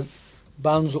of a lot of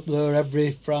bands up there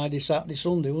every Friday, Saturday,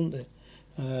 Sunday, wasn't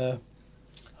there?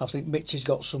 I think Mitch has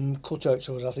got some cutouts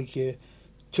of us. I think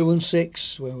 2 and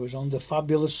 6 when we was on the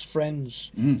Fabulous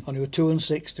Friends, and we were 2 and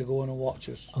 6 to go on and watch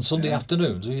us. On Sunday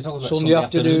afternoons, are you talking about Sunday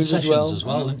afternoons as well,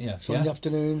 didn't you? Sunday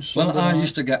afternoons. Sunday night. I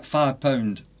used to get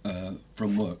 £5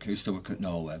 from work. I used to work at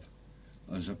Norweb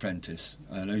as an apprentice,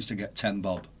 and I used to get 10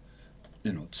 bob,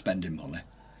 spending money.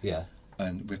 Yeah.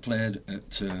 And we played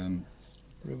at Room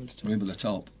at the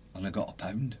Top, and I got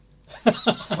 £1. I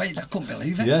couldn't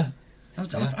believe it. Yeah. I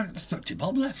was 30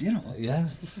 bob left, Yeah.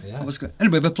 That was good.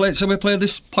 Anyway, we played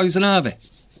this Poison Ivy.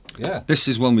 Yeah. This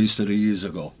is one we used to do years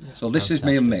ago. Yeah. So this is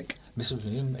me and Mick. This is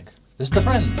me and Mick. This is the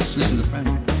Friends. This is the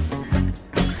Friends.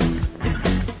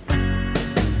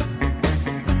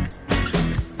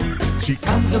 She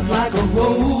comes up like a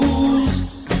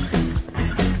rose,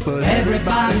 but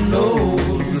everybody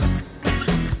knows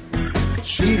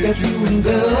she gets you in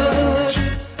Dutch.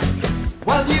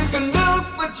 Well, you can look,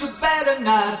 but you better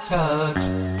not touch.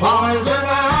 Poison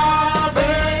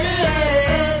ivy,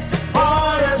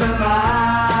 poison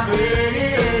ivy.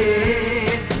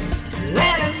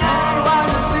 Let it night while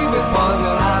you sleep with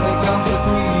poison ivy comes a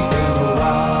creeping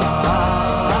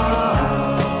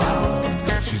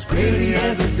around. She's pretty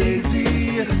as a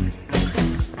daisy,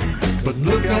 but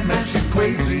look at man, she's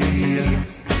crazy.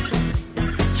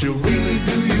 She'll really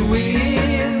do you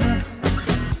in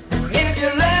if you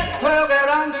let her get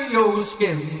under your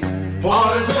skin.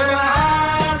 Poison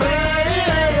ivy,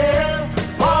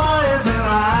 poison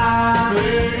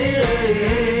ivy.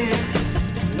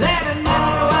 Let it know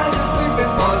while you're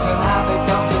sleeping, poison ivy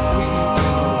comes a creeping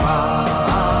around.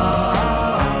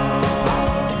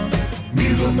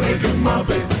 Measles make you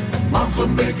muppy, mumps will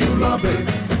make you lumpy,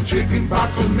 chicken pox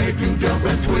will make you jump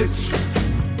and twitch.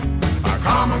 A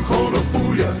common cold will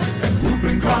fool ya, and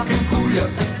whooping cough can cool ya.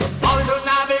 Poison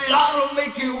ivy law will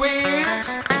make you itch.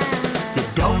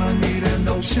 You're gonna need a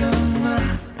notion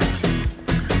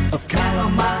of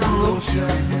calamine lotion.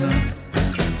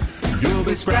 You'll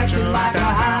be scratching like a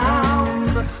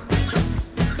hound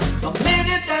the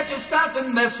minute that you start to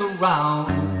mess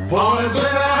around.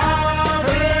 Poison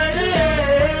ivy,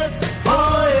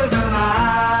 poison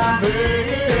ivy.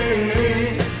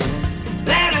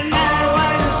 Let it know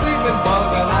while you're sleeping,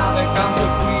 poison ivy comes a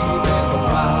creeping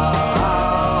around.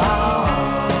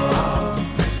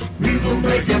 Measles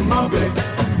make you mumpy,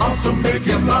 mumps will make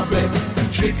you lumpy,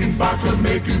 chicken pox will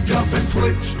make you jump and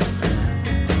twitch.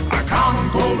 A common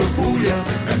cold will fool ya,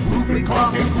 and whooping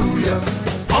cough will fool ya.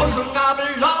 Poison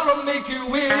ivy law'll make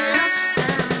you itch.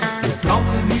 You don't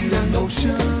need a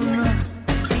notion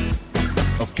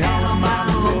of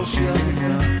calamine lotion.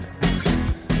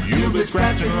 You'll be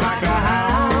scratching like a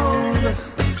hound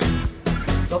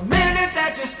the minute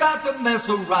that you start to mess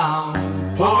around.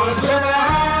 Poison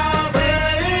ivy,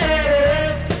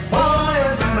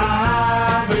 poison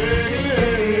ivy.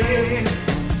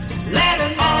 Let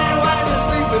it know while you're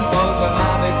sleeping, poison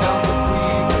ivy comes to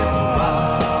creeping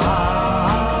around.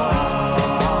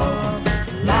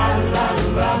 La la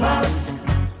la la,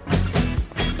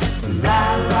 la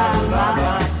la la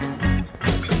la,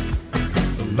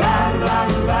 la la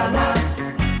la la,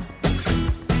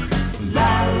 la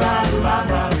la la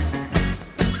la.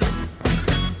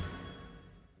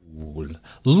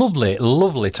 Lovely,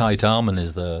 lovely tight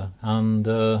harmonies there, and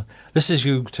this is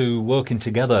you two working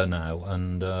together now,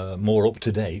 and more up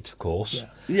to date, of course.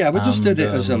 Yeah, we just did it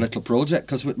as a little project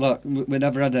because we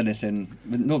never had anything.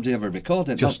 Nobody ever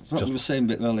recorded. Just what we were saying a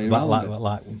bit earlier on.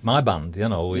 Like my band, you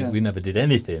know, we never did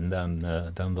anything down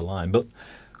the line, but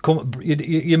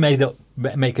you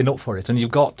making up for it, and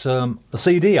you've got a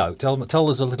CD out. Tell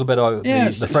us a little bit about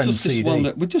the Friends CD. One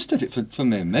that we just did it for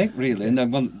me and Mick, really, and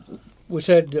then we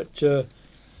said that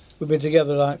we've been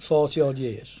together like 40 odd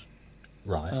years,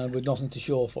 right, and with nothing to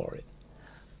show for it.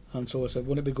 And so I said,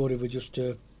 wouldn't it be good if we just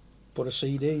put a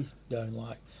CD down,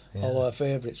 like all our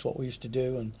favourites, what we used to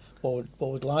do, and what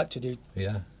we'd like to do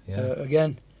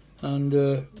again.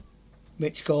 And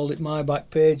Mitch called it My Back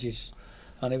Pages,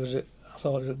 and I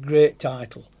thought it was a great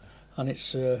title, and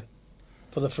it's for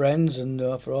the Friends and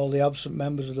for all the absent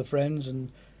members of the Friends,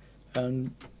 and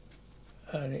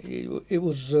it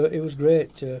was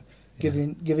great.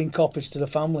 Giving copies to the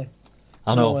family.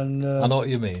 I know. And, I know what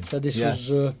you mean. So this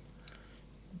was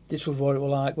what it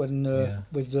was like when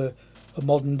with a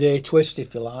modern day twist,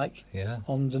 if you like,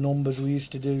 on the numbers we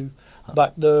used to do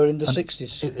back there in the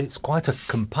 60s. It's quite a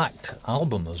compact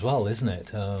album as well, isn't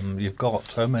it? You've got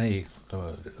how many?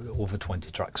 Over 20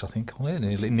 tracks, I think.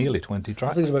 Nearly 20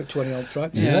 tracks. I think it's about 20 odd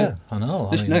tracks. Yeah, I know.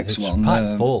 This next it's one,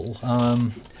 packed full.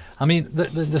 I mean,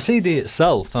 the CD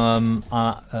itself,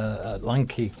 at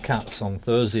Lanky Cats on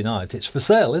Thursday night, it's for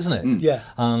sale, isn't it? Yeah.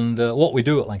 And what we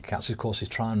do at Lanky Cats, of course, is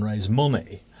try and raise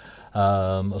money,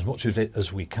 as much of it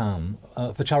as we can,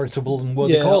 for charitable and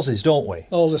worthy causes, don't we?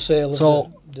 All the sales.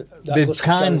 So, that goes to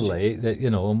kindly,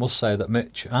 I must say that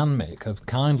Mitch and Mick have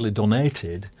kindly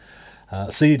donated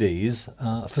CDs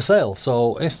for sale.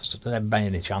 So if by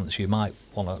any chance you might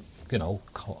want to,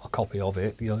 a copy of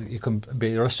it, you can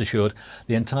be rest assured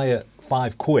the entire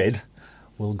 £5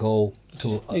 will go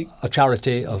to a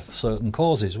charity of certain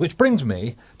causes. Which brings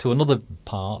me to another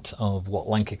part of what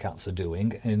Lanky Cats are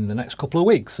doing in the next couple of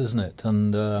weeks, isn't it?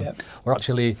 And we're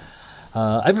actually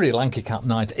every Lanky Cat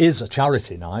night is a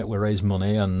charity night. We raise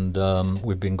money, and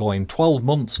we've been going 12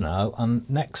 months now. And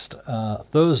next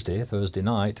Thursday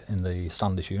night in the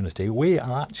Standish Unity, we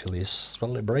are actually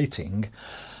celebrating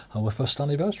our first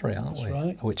anniversary, aren't we? That's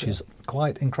right. Which is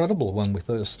quite incredible. When we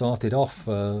first started off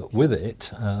with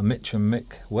it, Mitch and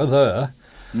Mick were there,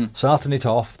 starting it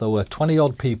off. There were 20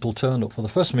 odd people turned up for the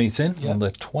first meeting on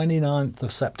the 29th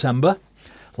of September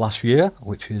last year,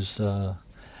 which is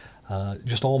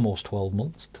just almost 12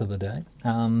 months to the day.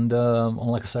 And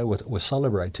like I say, we're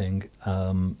celebrating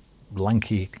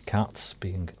Lanky Cats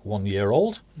being 1 year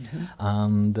old,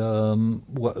 and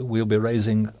we'll be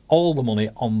raising all the money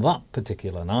on that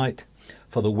particular night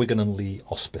for the Wigan and Lee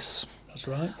Hospice. That's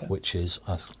right. Which is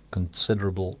a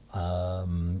considerable,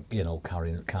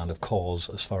 carrying kind of cause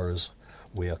as far as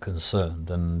we are concerned.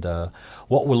 And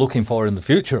what we're looking for in the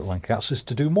future at Lanky Cats is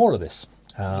to do more of this.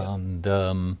 And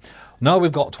now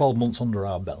we've got 12 months under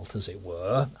our belt, as it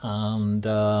were, and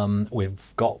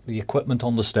we've got the equipment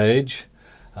on the stage.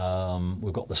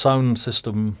 We've got the sound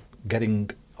system getting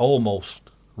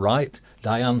almost right.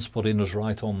 Diane's putting us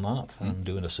right on that and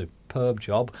doing a superb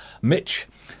job. Mitch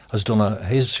has done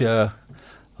his share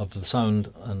of the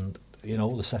sound and,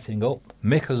 the setting up.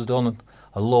 Mick has done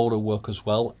a load of work as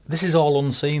well. This is all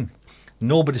unseen.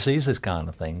 Nobody sees this kind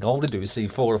of thing. All they do is see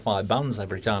 4 or 5 bands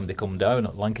every time they come down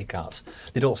at Lanky Cats.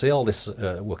 They don't see all this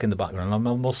work in the background. And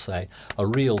I must say, a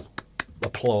real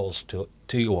applause to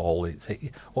you all.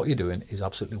 What you're doing is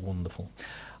absolutely wonderful,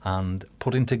 and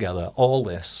putting together all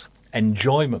this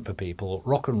enjoyment for people,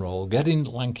 rock and roll, getting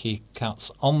Lanky Cats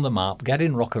on the map,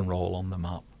 getting rock and roll on the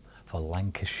map for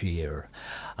Lancashire,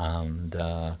 and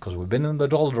because we've been in the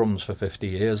doldrums for 50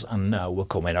 years and now we're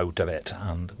coming out of it,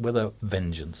 and with a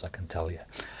vengeance, I can tell you.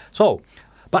 So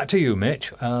Back to you,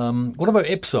 Mitch. What about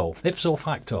Ipso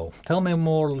Facto? Tell me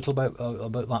more a little about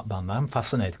that band. I'm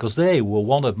fascinated because they were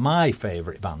one of my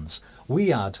favourite bands.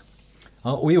 We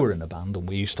were in a band and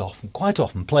we used to quite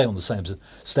often play on the same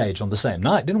stage on the same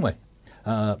night, didn't we?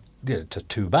 To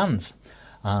two bands,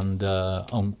 and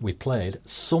we played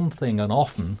something and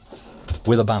often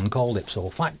with a band called Ipso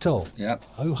Facto. Yep.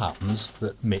 Who happens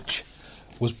that Mitch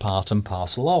was part and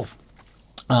parcel of.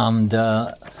 And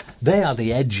they had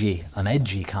an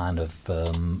edgy kind of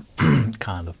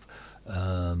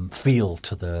feel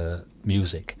to the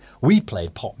music. We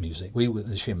played pop music. We were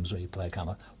the Shims. We played kind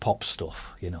of pop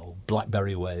stuff,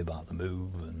 Blackberry Way by The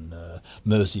Move and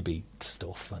Mersey Beat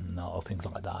stuff and all things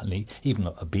like that. And even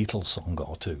a Beatles song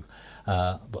or two.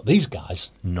 But these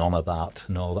guys, none of that,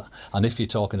 And if you're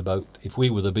talking about if we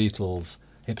were the Beatles,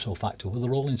 Ipso Facto were the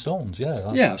Rolling Stones.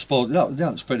 Yeah. Yeah, I suppose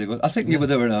that's pretty good. I think you were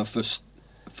there in our first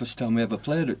time we ever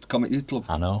played at Comet Youth Club.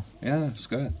 I know. Yeah, it's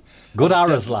great. Good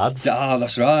arrows, lads. Ah,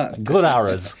 that's right. Good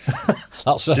arrows.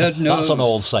 That's an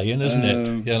old saying, isn't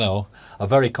it? A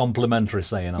very complimentary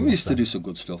saying. We used to do some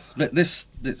good stuff. This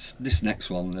next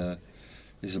one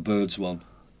is a Birds one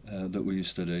that we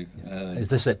used to do. Is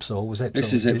this Ipso? Was Ipso?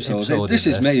 This is Ipso. This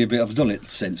is me, but I've done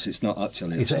it since. It's not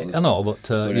actually Ipso. I know, but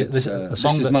this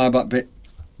is My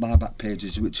Back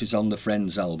Pages, which is on the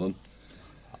Friends album.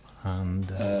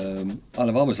 And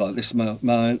I've always liked this.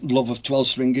 My love of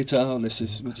 12-string guitar. Which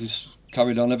is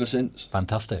carried on ever since.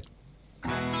 Fantastic.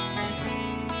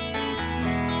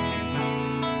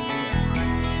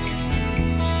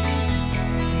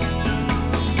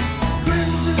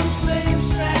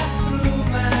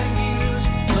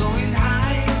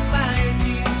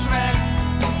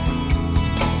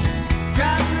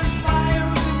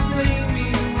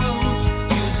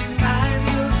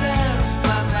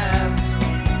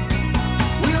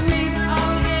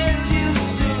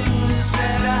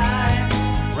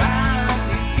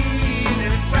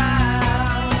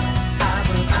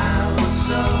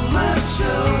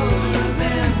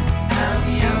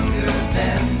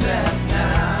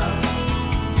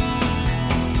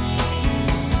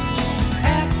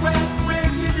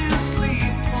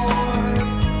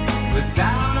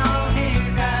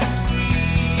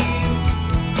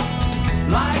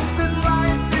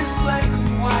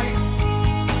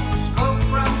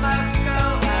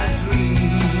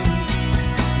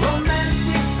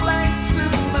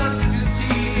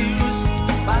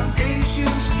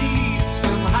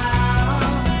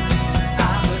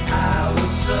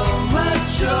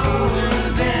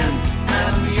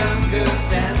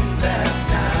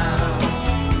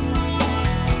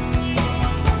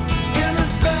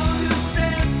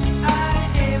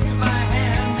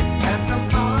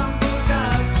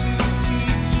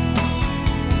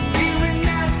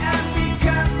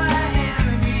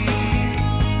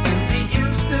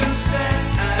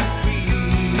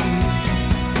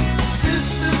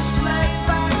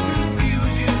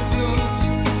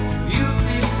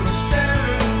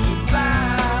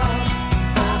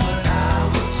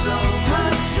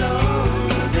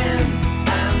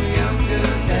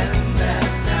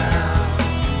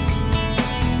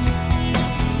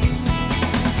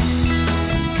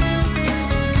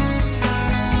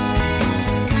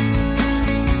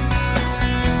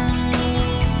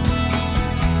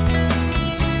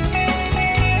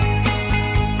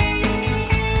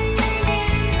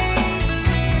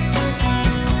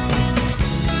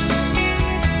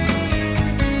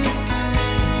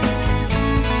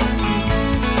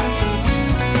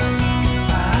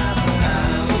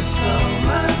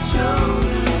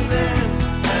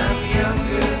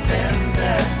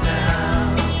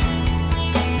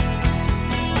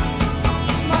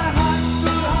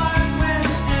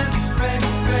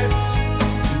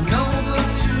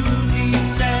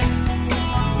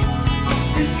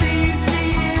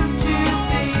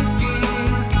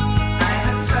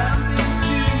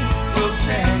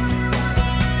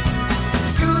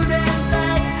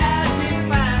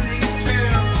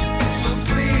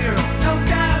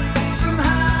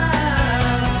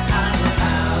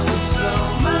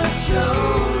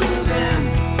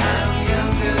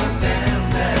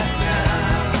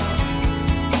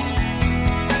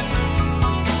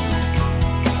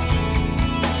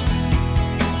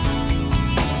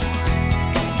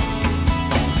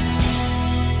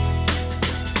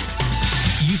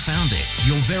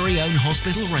 Very own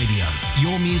hospital radio.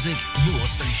 Your music, your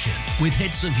station. With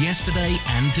hits of yesterday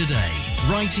and today.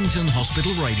 Wrightington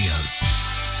Hospital Radio.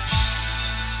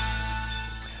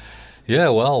 Yeah,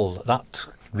 well, that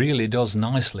really does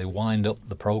nicely wind up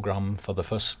the programme for the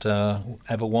first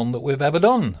ever one that we've ever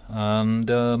done. And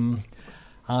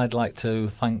I'd like to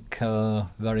thank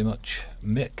very much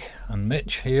Mick and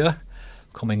Mitch here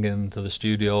coming into the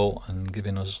studio and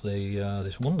giving us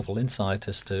this wonderful insight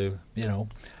as to,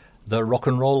 the rock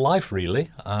and roll life, really.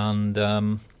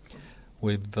 And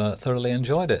we've thoroughly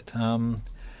enjoyed it.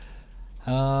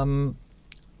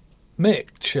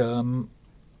 Mitch, you've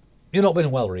not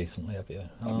been well recently, have you?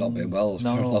 I've not been well for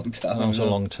a long time. No, it's a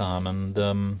long time.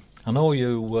 And I know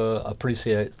you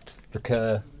appreciate the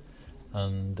care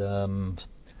and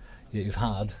you've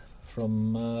had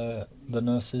from the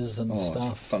nurses and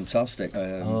staff. Fantastic.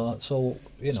 So,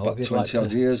 it's about 20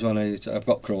 odd years when I've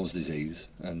got Crohn's disease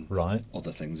and right.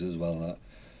 other things as well.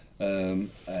 And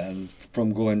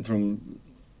from going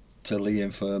to Lee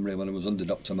Infirmary when I was under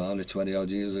Dr. Marley 20 odd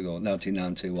years ago,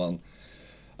 1991,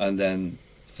 and then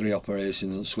 3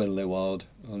 operations at Swinley Ward,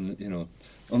 and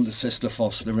under Sister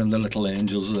Foster and the Little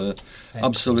Angels.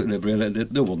 Absolutely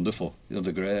brilliant. They're wonderful.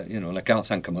 They're great. And I can't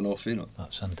thank them enough.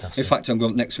 That's fantastic. In fact,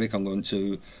 next week I'm going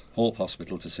to Hope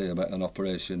Hospital to see about an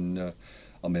operation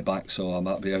on my back, so I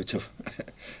might be out of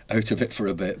it for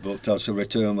a bit, but I shall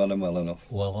return when I'm well enough.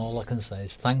 Well, all I can say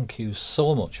is thank you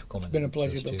so much for coming. It's been a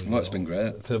pleasure. Well, it's been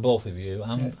great. For both of you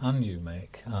and you,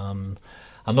 Mick.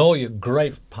 I know you're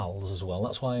great pals as well.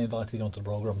 That's why I invited you onto the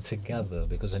programme together,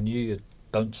 because I knew you'd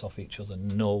bounce off each other,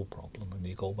 no problem, and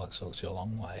you go back such a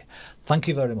long way. Thank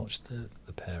you very much to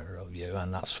the pair of you,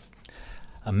 and that's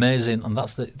amazing. And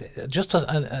that's just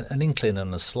an inkling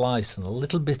and a slice and a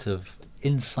little bit of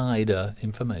insider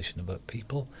information about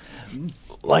people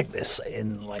like this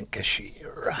in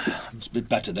Lancashire. It's a bit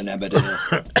better than Aberdeen.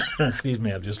 Excuse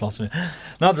me, I've just lost me.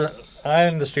 Now that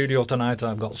I'm in the studio tonight,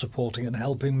 I've got supporting and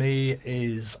helping me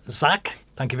is Zach.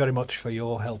 Thank you very much for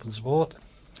your help and support.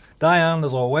 Diane,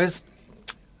 as always,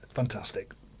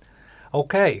 fantastic.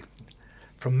 Okay,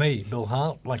 from me, Bill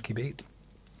Hart, Lanky Beat.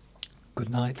 Good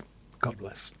night. God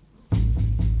bless.